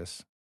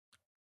Caucasus.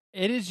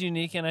 It is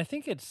unique, and I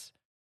think it's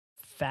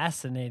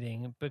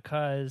fascinating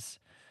because,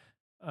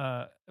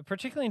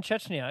 particularly in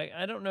Chechnya,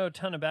 I don't know a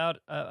ton about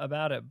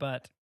it,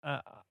 but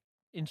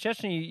in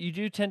Chechnya, you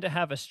do tend to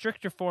have a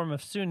stricter form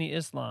of Sunni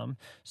Islam.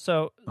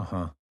 So,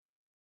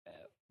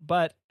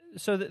 but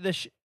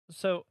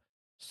so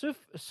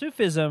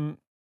Sufism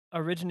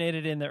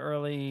originated in the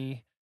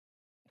early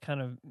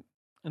kind of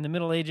in the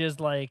Middle Ages,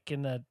 like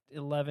in the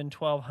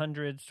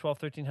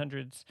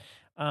 1300s,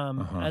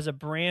 as a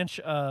branch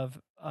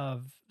of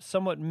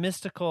somewhat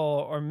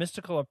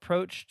mystical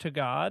approach to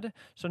God.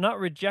 So not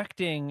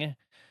rejecting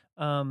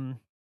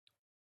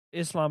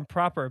Islam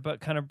proper, but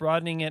kind of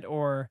broadening it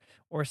or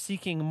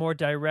seeking more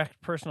direct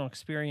personal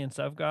experience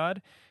of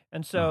God.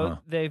 And so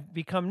they've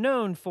become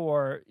known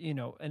for,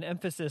 an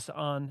emphasis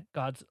on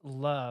God's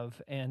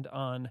love and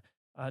on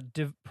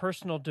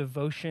personal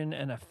devotion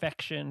and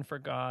affection for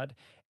God,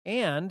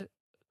 and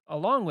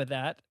along with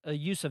that, a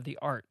use of the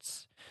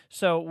arts.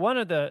 So one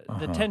of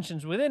the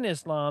tensions within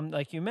Islam,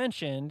 like you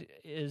mentioned,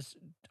 is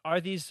are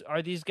these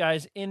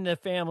guys in the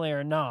family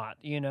or not?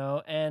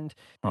 And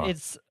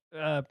it's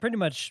pretty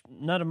much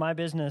none of my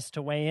business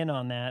to weigh in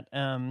on that.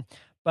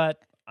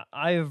 But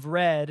I have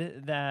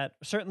read that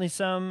certainly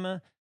some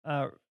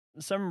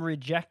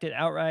reject it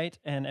outright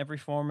and every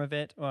form of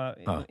it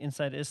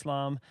inside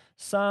Islam.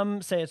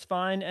 Some say it's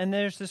fine, and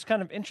there's this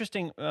kind of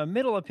interesting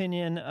middle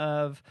opinion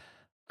of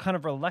kind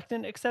of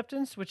reluctant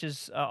acceptance, which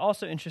is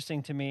also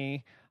interesting to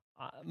me.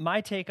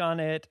 My take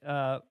on it,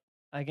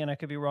 again, I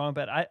could be wrong,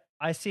 but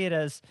I see it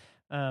as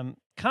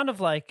kind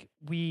of like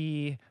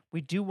we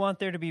do want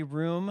there to be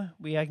room.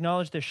 We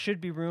acknowledge there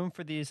should be room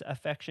for these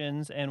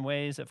affections and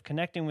ways of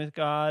connecting with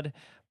God,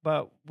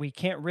 but we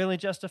can't really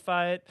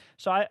justify it.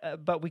 So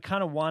but we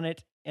kind of want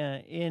it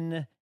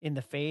in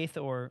the faith,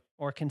 or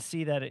can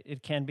see that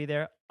it can be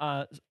there.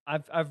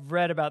 I've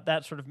read about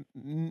that sort of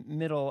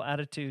middle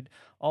attitude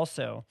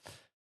also.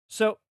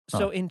 So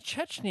in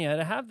Chechnya,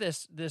 to have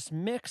this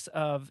mix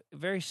of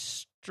very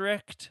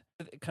strict,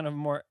 kind of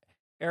more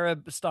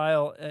Arab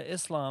style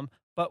Islam,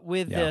 but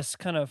with this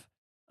kind of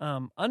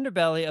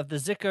underbelly of the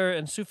zikr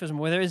and Sufism,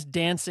 where there is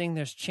dancing,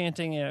 there's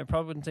chanting. I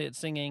probably wouldn't say it's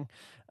singing.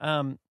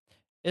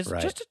 It's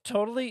just a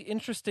totally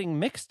interesting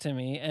mix to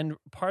me, and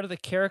part of the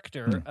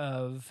character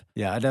of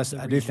I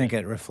do think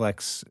it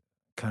reflects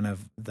kind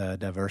of the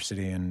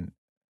diversity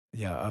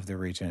of the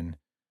region,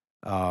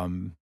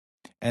 and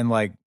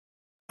like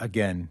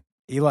again,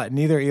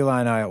 neither Eli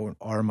and I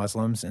are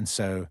Muslims, and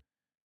so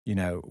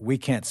we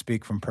can't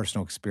speak from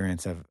personal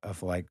experience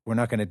of like we're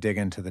not going to dig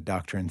into the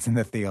doctrines and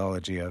the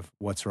theology of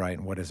what's right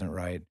and what isn't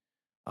right,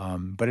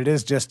 but it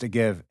is just to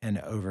give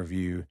an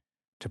overview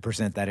to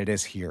present that it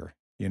is here,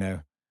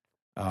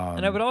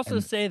 and I would also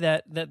say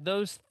that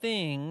those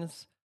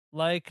things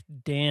like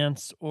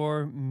dance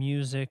or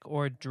music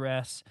or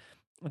dress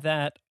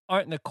that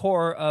aren't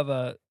core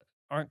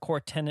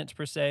tenets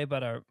per se,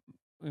 but are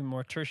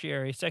more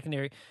tertiary,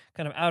 secondary,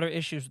 kind of outer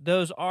issues.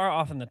 Those are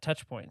often the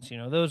touch points.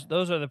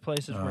 Those are the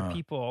places where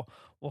people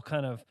will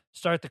kind of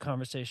start the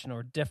conversation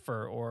or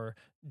differ or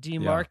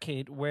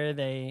demarcate where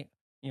they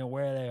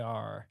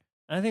are.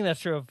 And I think that's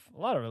true of a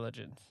lot of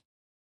religions.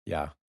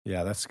 Yeah,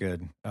 that's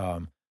good.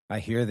 I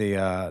hear the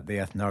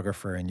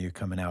ethnographer in you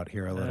coming out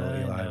here a little,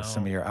 Eli, with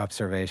some of your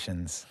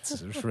observations.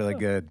 It's really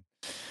good.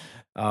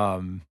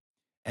 And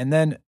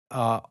then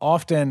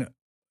often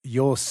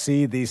you'll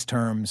see these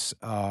terms,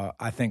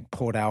 I think,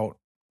 pulled out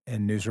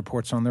in news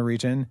reports on the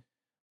region,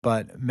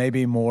 but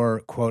maybe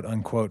more quote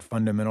unquote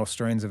fundamental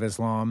strains of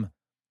Islam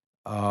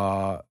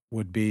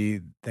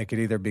they could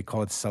either be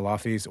called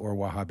Salafis or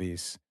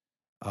Wahhabis.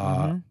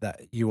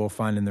 That you will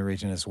find in the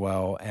region as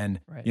well.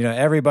 And,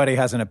 everybody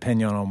has an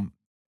opinion on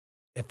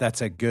if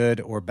that's a good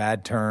or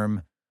bad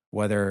term,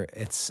 whether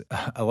it's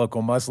a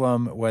local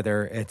Muslim,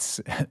 whether it's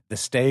the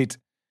state,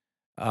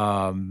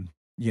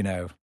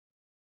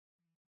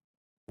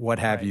 what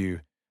have you.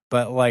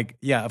 But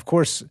of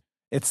course,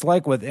 it's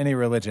like with any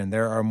religion,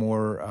 there are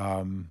more,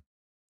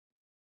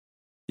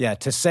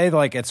 to say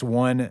like it's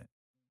one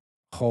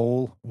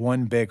whole,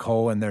 one big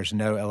whole, and there's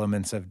no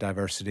elements of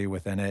diversity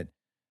within it.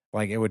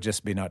 Like, it would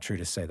just be not true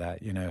to say that,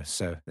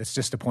 So it's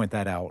just to point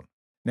that out.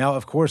 Now,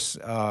 of course,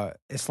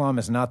 Islam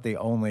is not the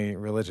only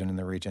religion in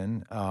the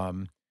region.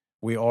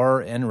 We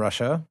are in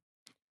Russia,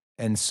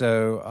 and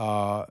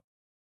so,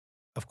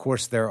 of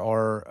course, there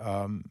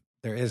are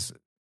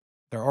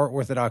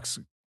Orthodox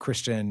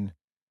Christian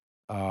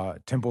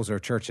temples or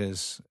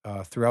churches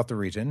throughout the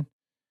region.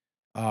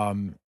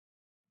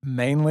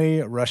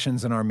 Mainly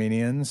Russians and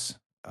Armenians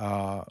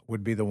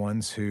would be the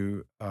ones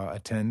who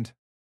attend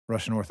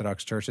Russian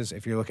Orthodox churches,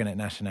 if you're looking at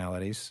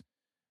nationalities.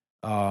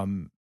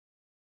 And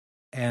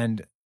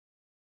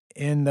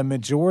in the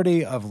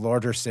majority of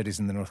larger cities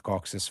in the North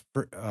Caucasus,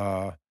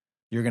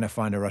 you're going to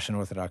find a Russian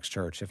Orthodox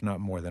church, if not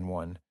more than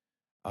one.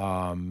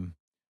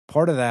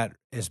 Part of that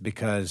is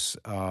because,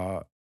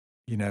 in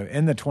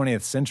the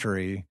 20th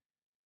century,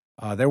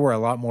 there were a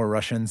lot more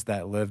Russians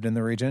that lived in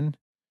the region.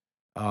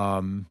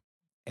 And,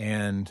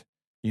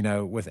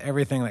 with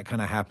everything that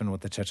kind of happened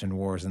with the Chechen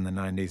Wars in the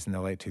 90s and the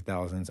late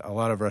 2000s, a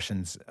lot of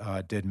Russians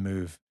did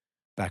move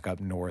back up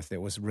north.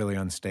 It was really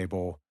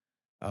unstable.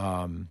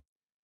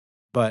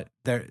 But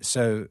there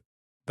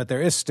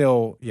is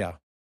still,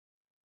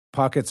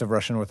 pockets of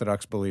Russian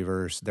Orthodox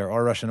believers. There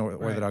are Russian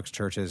Orthodox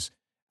churches.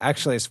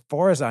 Actually, as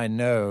far as I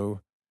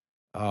know,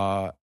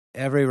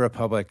 every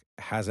republic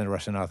has a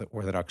Russian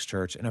Orthodox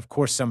church. And of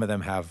course, some of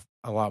them have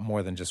a lot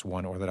more than just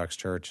one Orthodox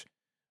church.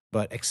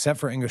 But except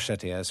for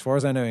Ingushetia, as far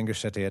as I know,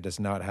 Ingushetia does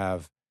not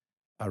have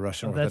a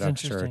Russian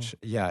Orthodox church.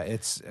 Yeah,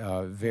 it's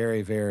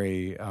very,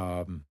 very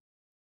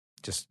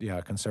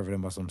conservative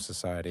Muslim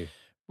society.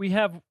 We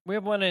have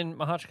one in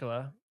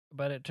Makhachkala,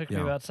 but it took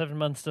me about 7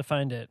 months to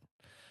find it.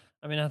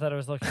 I mean, I thought I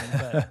was looking,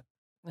 but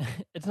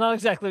it's not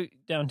exactly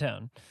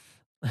downtown.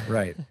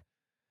 Right.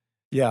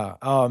 Yeah.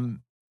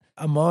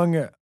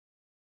 Among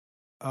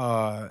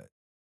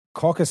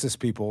Caucasus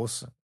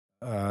peoples,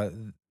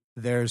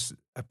 there's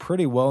a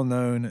pretty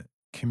well-known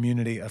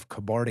community of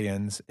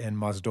Kabardians in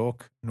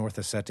Mozdok, North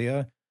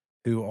Ossetia,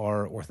 who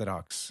are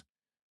Orthodox,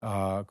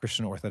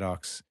 Christian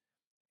Orthodox.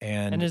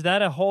 And is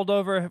that a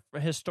holdover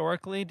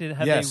historically?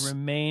 Have they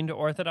remained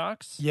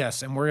Orthodox?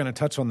 Yes, and we're going to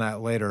touch on that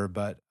later.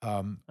 But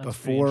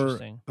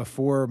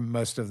before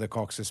most of the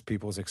Caucasus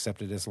peoples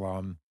accepted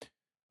Islam,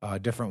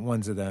 different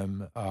ones of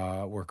them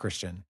were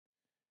Christian.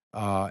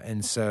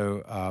 And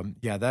so,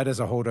 that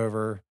is a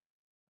holdover.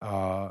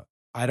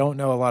 I don't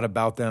know a lot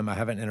about them. I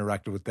haven't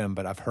interacted with them,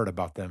 but I've heard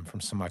about them from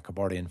some of my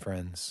Kabardian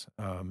friends.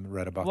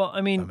 Read about. Well,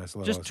 I mean,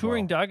 just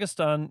touring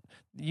Dagestan,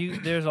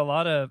 there's a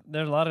lot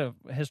of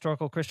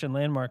historical Christian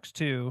landmarks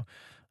too.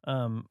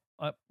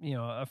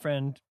 A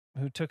friend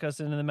who took us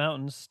into the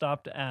mountains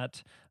stopped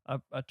at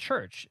a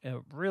church, a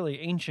really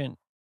ancient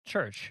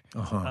church.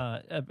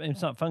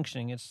 It's not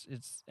functioning;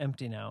 it's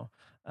empty now.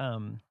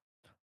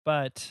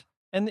 But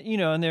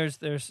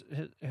there's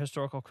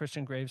historical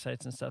Christian grave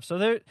sites and stuff. So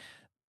there.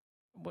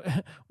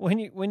 When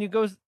you're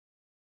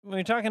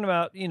talking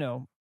about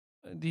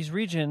these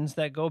regions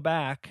that go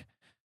back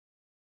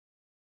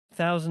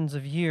thousands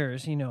of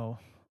years,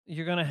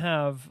 you're going to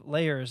have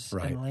layers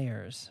and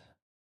layers.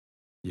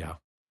 Yeah,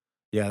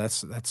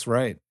 that's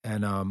right.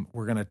 And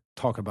we're going to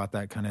talk about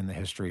that kind of in the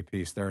history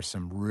piece. There are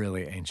some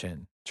really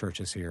ancient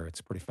churches here.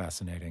 It's pretty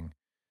fascinating.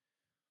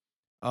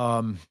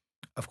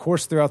 Of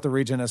course, throughout the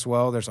region as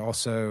well, there's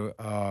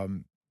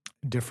also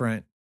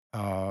different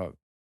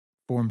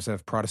forms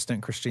of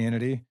Protestant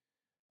Christianity,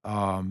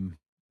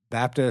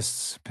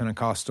 Baptists,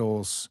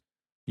 Pentecostals,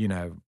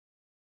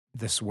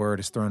 this word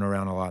is thrown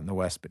around a lot in the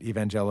West, but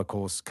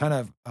evangelicals, kind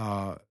of,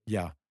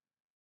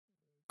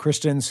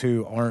 Christians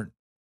who aren't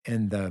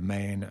in the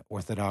main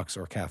Orthodox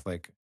or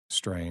Catholic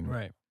strain,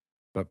 right?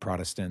 But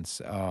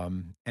Protestants.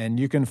 And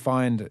you can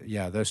find,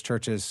 those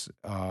churches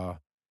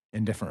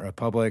in different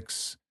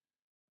republics.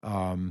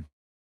 So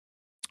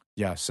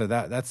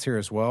that's here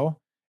as well.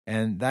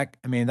 And that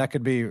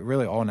could be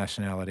really all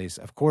nationalities.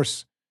 Of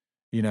course,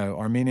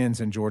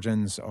 Armenians and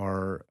Georgians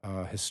are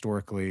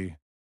historically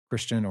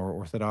Christian or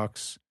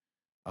Orthodox.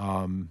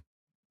 But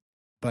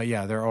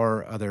there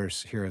are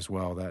others here as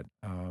well that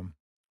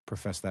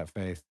profess that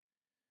faith.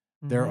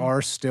 Mm-hmm. There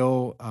are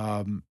still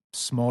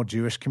small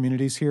Jewish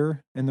communities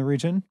here in the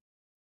region.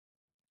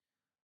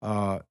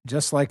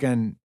 Just like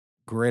in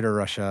Greater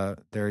Russia,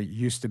 there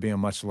used to be a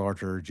much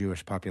larger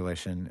Jewish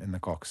population in the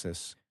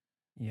Caucasus.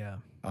 Yeah.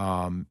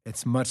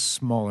 It's much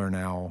smaller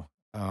now.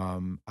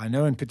 I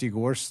know in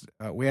Pyatigorsk,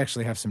 we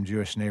actually have some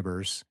Jewish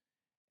neighbors,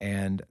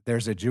 and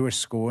there's a Jewish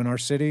school in our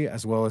city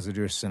as well as a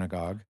Jewish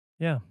synagogue.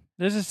 Yeah.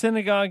 There's a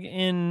synagogue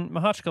in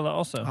Makhachkala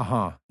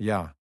also.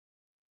 Yeah.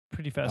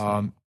 Pretty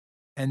fascinating.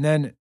 And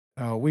then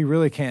we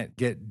really can't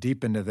get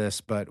deep into this,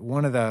 but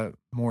one of the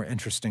more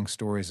interesting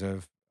stories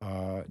of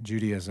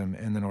Judaism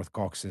in the North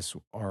Caucasus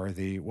are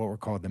what were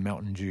called the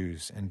Mountain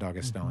Jews in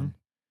Dagestan.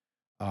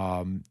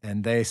 Mm-hmm.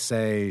 And they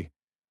say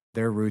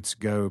their roots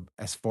go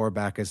as far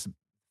back as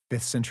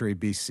 5th century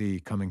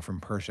BC, coming from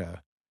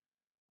Persia.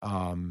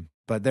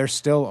 But there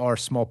still are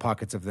small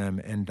pockets of them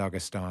in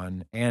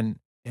Dagestan and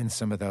in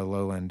some of the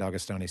lowland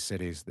Dagestani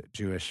cities, the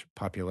Jewish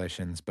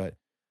populations. But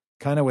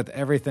kind of with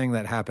everything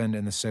that happened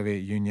in the Soviet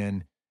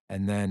Union,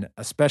 and then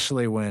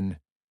especially when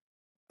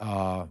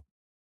the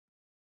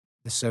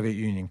Soviet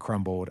Union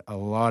crumbled, a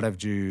lot of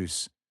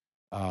Jews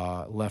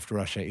left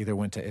Russia, either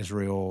went to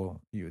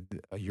Israel,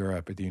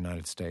 Europe, or the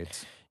United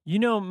States. You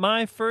know,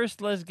 my first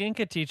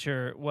Lezginka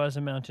teacher was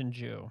a mountain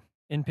Jew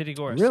in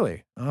Pyatigorsk.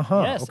 Really?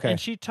 Yes, okay. and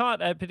she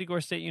taught at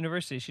Pyatigorsk State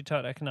University. She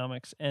taught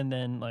economics and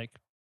then like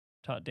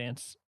taught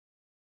dance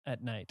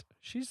at night.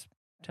 She's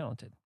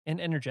talented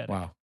and energetic.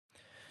 Wow.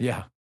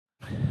 Yeah.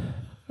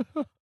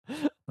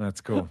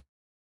 That's cool.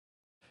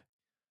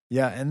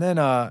 Yeah, and then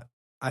I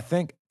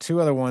think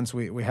two other ones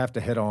we have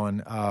to hit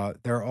on.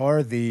 There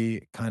are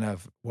the kind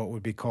of what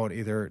would be called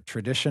either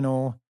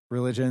traditional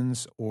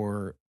religions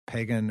or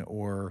pagan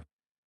or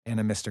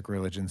animistic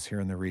religions here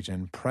in the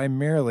region.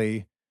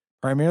 Primarily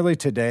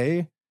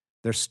today,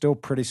 they're still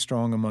pretty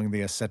strong among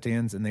the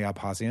Ossetians and the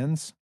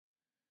Abkhazians.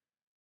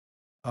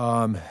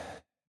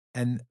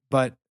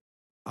 But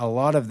a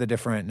lot of the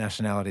different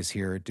nationalities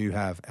here do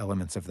have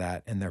elements of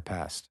that in their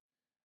past.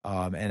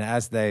 And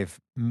as they've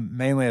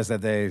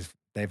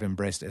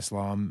embraced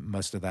Islam,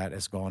 most of that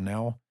is gone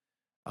now.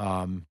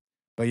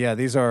 But yeah,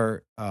 these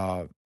are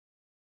kind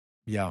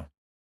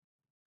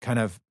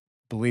of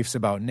beliefs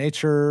about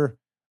nature,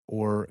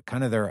 or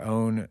kind of their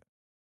own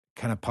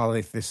kind of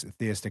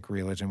polytheistic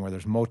religion where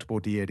there's multiple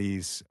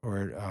deities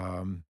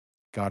or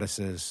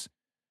goddesses.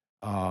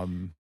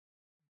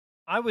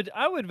 I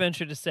would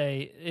venture to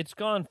say it's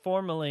gone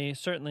formally,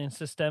 certainly and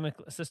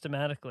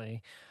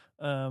systematically.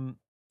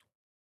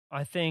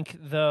 I think,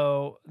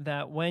 though,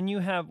 that when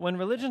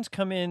religions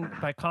come in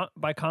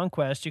by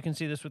conquest, you can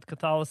see this with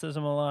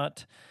Catholicism a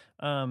lot.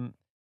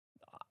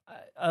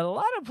 A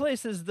lot of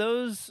places,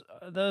 those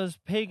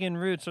pagan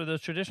roots or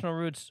those traditional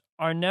roots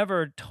are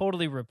never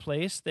totally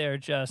replaced. They're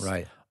just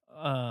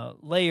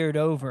layered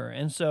over.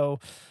 And so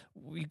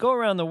we go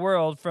around the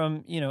world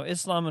from,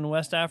 Islam in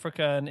West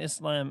Africa and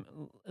Islam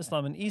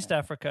in East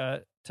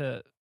Africa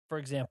to, for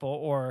example,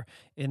 or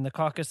in the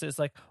Caucasus,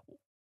 like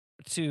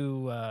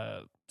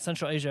to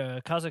Central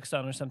Asia,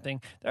 Kazakhstan or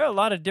something. There are a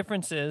lot of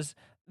differences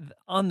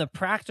on the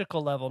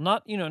practical level,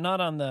 not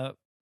on the,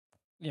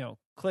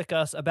 click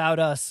us, about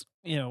us,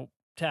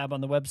 tab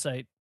on the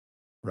website,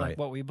 like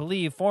what we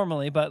believe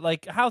formally, but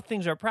like how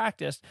things are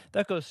practiced,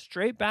 that goes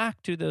straight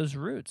back to those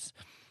roots.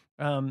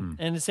 And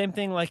the same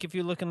thing, like if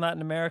you look in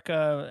Latin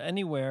America,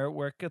 anywhere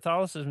where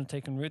Catholicism has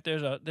taken root,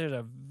 there's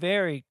a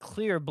very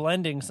clear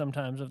blending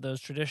sometimes of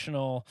those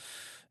traditional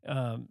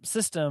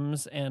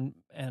systems and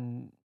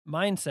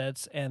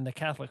mindsets and the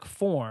Catholic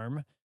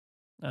form.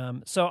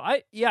 So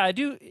I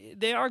do.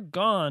 They are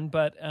gone,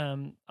 but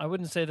I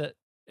wouldn't say that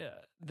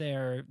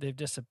they've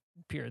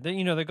disappeared.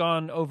 They're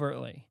gone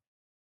overtly.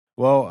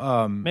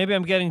 Well, maybe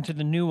I'm getting to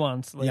the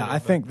nuance later. Yeah, I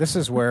think this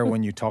is where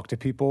when you talk to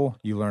people,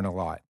 you learn a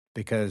lot,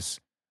 because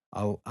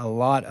a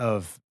lot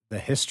of the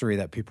history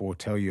that people will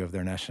tell you of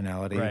their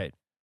nationality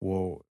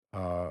will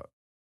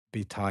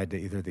be tied to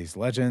either these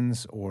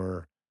legends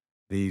or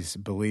these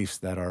beliefs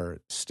that are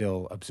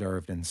still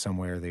observed in some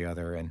way or the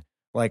other. And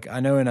like I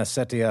know in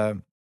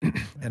Ossetia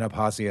and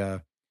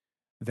Abkhazia,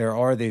 there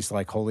are these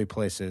like holy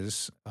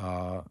places.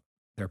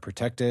 They're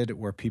protected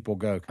where people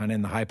go, kind of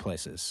in the high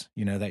places,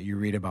 that you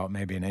read about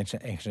maybe in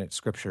ancient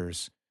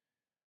scriptures,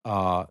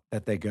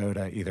 that they go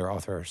to either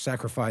offer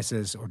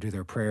sacrifices or do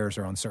their prayers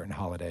or on certain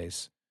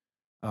holidays.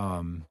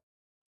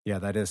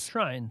 That is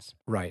shrines.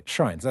 Right,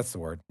 shrines. That's the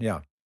word.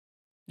 Yeah.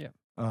 Yeah.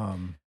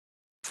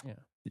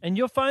 And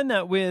you'll find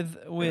that with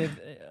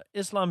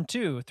Islam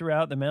too,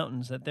 throughout the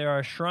mountains, that there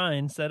are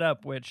shrines set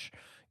up which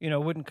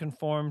wouldn't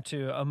conform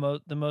to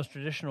the most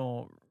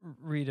traditional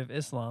rite of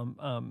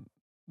Islam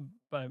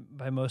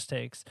by most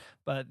takes,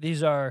 but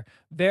these are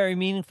very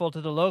meaningful to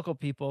the local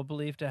people,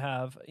 believed to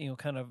have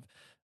kind of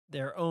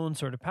their own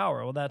sort of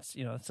power. Well, that's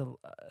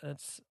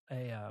it's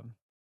a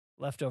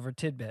leftover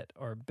tidbit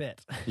or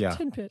bit. Yeah.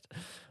 Tidbit.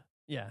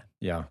 Yeah.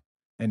 Yeah.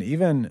 And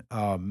even,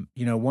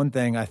 one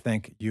thing I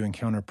think you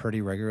encounter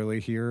pretty regularly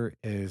here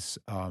is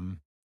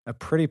a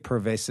pretty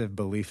pervasive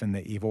belief in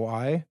the evil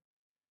eye.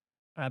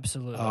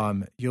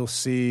 Absolutely. You'll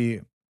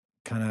see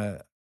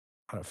kind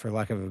of, for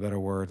lack of a better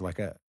word, like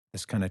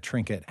this kind of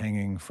trinket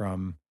hanging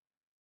from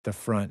the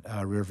front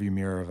rearview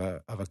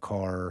mirror of a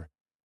car.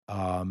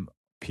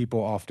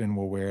 People often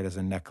will wear it as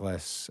a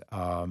necklace.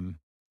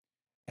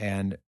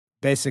 And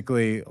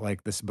basically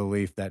like this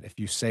belief that if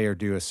you say or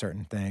do a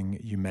certain thing,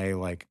 you may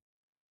like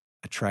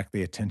attract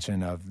the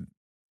attention of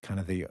kind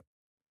of the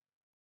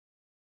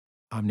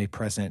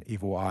omnipresent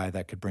evil eye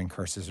that could bring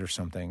curses or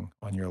something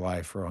on your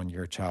life or on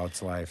your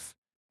child's life.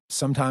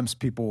 Sometimes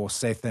people will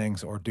say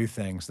things or do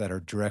things that are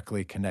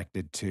directly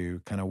connected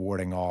to kind of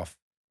warding off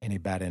any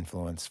bad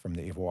influence from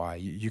the evil eye.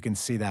 You can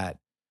see that.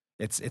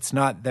 It's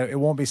not that it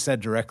won't be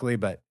said directly,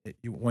 but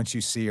once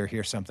you see or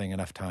hear something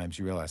enough times,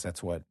 you realize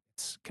that's what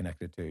it's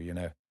connected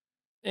to,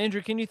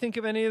 Andrew, can you think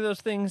of any of those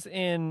things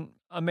in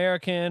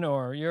American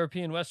or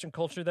European Western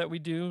culture that we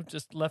do,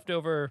 just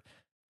leftover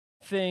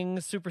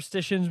things,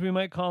 superstitions we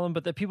might call them,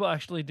 but that people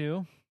actually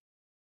do?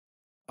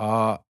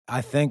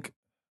 I think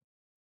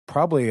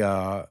probably,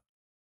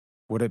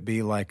 would it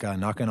be like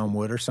knocking on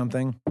wood or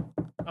something?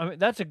 I mean,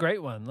 that's a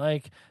great one.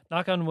 Like,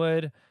 knock on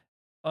wood.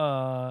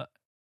 And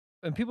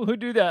people who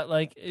do that,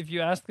 like, if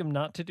you ask them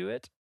not to do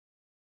it,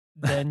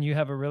 then you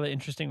have a really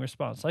interesting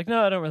response. Like,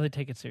 no, I don't really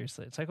take it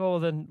seriously. It's like, oh, well,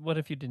 then what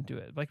if you didn't do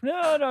it? Like, no,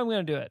 I'm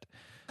going to do it.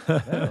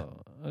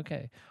 Oh,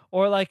 okay.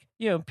 Or like,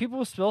 people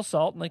will spill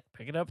salt and like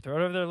pick it up, throw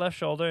it over their left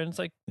shoulder, and it's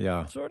like,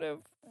 Yeah. sort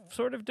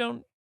of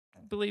don't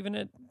believe in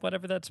it,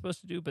 whatever that's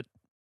supposed to do, but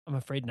I'm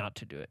afraid not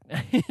to do it.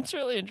 It's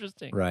really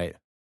interesting. Right.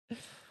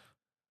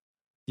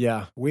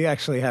 Yeah, we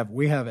actually have,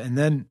 and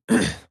then,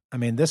 I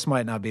mean, this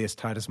might not be as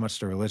tied as much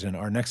to religion.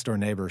 Our next door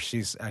neighbor,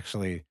 she's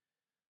actually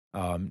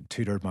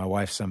tutored my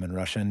wife some in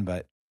Russian,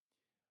 but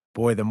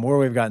boy, the more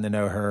we've gotten to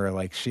know her,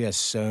 like she has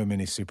so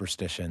many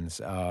superstitions.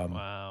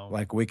 Wow.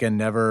 Like we can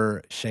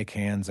never shake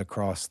hands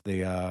across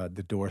the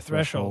door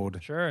threshold.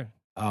 Sure.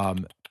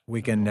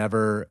 We can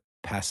never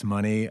pass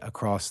money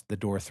across the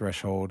door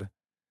threshold.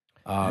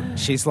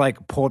 She's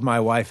like pulled my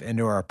wife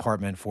into our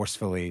apartment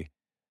forcefully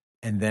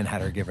and then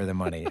had her give her the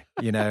money,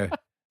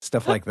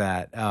 stuff like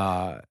that.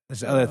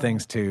 There's other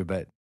things too,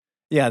 but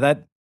yeah,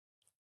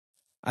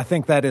 I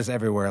think that is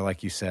everywhere.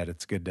 Like you said,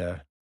 it's good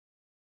to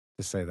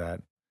say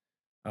that.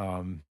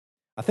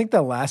 I think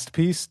the last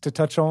piece to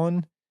touch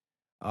on,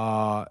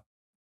 of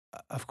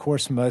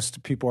course,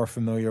 most people are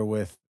familiar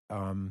with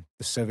the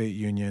Soviet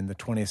Union, the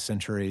 20th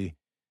century,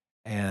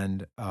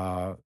 and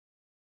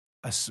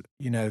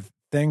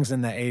things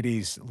in the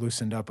 80s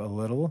loosened up a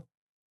little,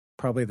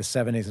 probably the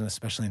 70s and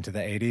especially into the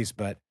 80s,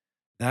 but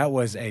that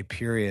was a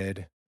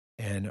period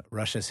in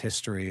Russia's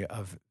history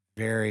of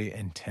very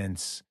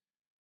intense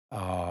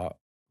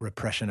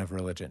repression of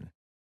religion.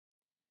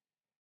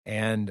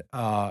 And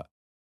not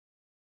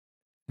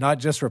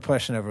just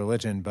repression of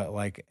religion, but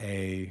like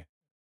a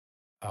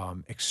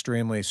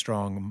extremely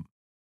strong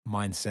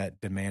mindset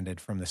demanded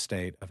from the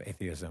state of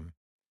atheism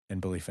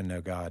and belief in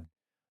no God.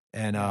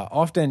 And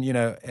often,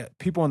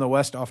 people in the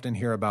West often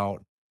hear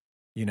about,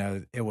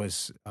 it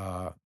was,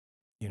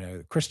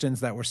 Christians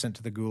that were sent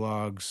to the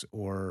gulags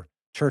or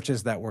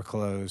churches that were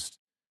closed.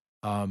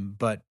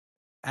 But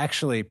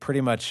actually,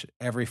 pretty much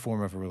every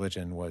form of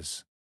religion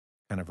was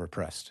kind of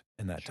repressed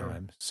in that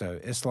time. So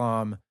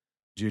Islam,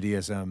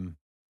 Judaism,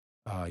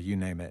 you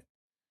name it.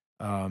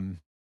 And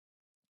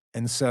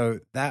so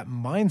that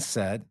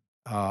mindset,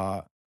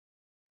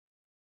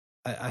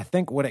 I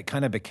think what it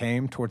kind of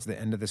became towards the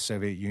end of the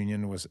Soviet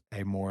Union was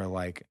a more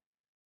like,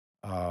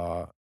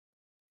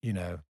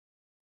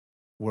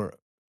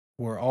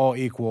 we're all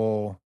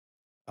equal,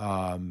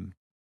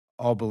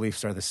 all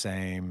beliefs are the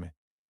same,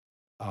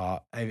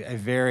 a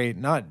very,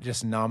 not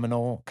just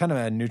nominal, kind of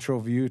a neutral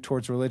view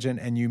towards religion.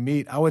 And you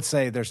meet, I would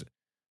say there's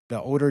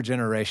the older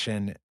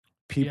generation,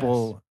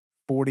 people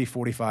 40,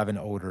 45 and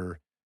older,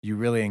 you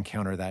really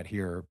encounter that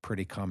here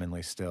pretty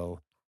commonly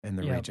still in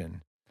the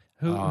region.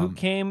 Who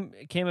came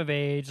of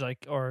age,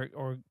 like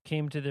or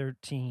came to their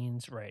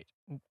teens, right?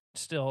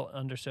 Still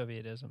under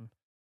Sovietism.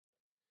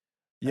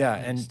 Yeah,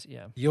 and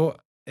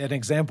an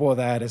example of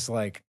that is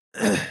like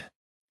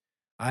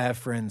I have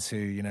friends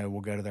who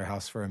will go to their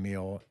house for a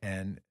meal,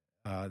 and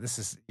this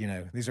is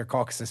these are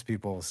Caucasus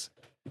peoples.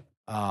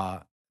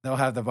 They'll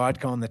have the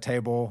vodka on the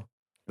table,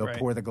 they'll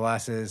pour the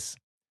glasses,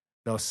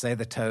 they'll say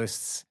the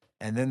toasts,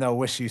 and then they'll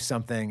wish you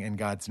something in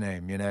God's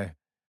name.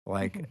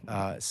 Like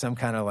some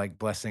kind of like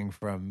blessing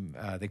from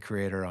the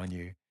Creator on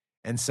you.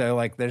 And so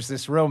like there's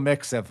this real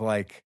mix of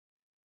like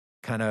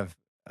kind of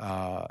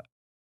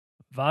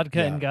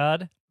vodka and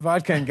God.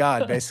 Vodka and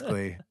God,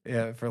 basically,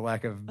 for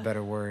lack of a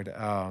better word.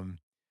 And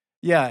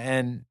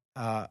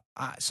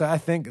so I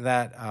think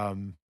that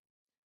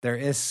there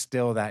is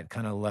still that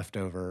kind of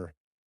leftover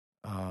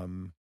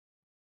kind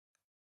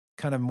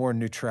of more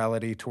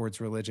neutrality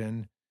towards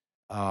religion.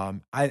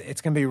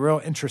 It's going to be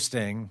real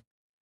interesting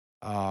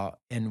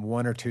in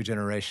one or two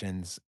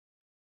generations,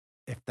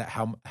 if that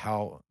how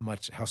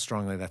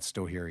strongly that's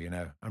still here.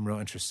 I'm real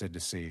interested to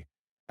see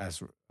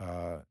as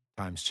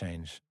times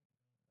change,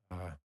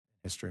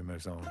 history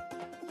moves on.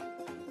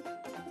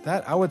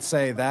 That I would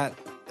say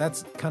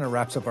that's kind of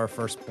wraps up our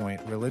first point.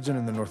 Religion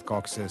in the North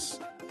Caucasus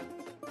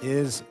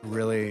is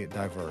really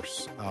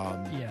diverse.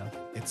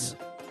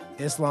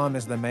 Islam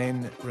is the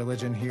main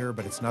religion here,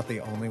 but it's not the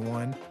only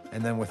one.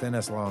 And then within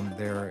Islam,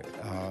 there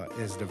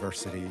is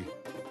diversity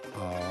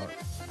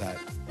that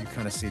you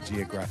kind of see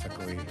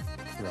geographically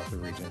throughout the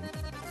region.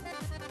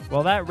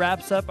 Well, that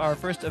wraps up our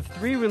first of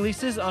 3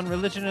 releases on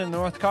religion in the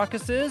North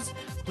Caucasus.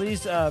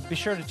 Please be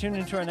sure to tune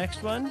into our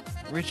next one.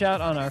 Reach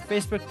out on our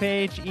Facebook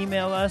page,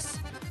 email us.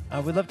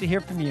 We'd love to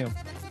hear from you.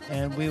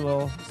 And we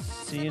will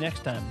see you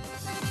next time.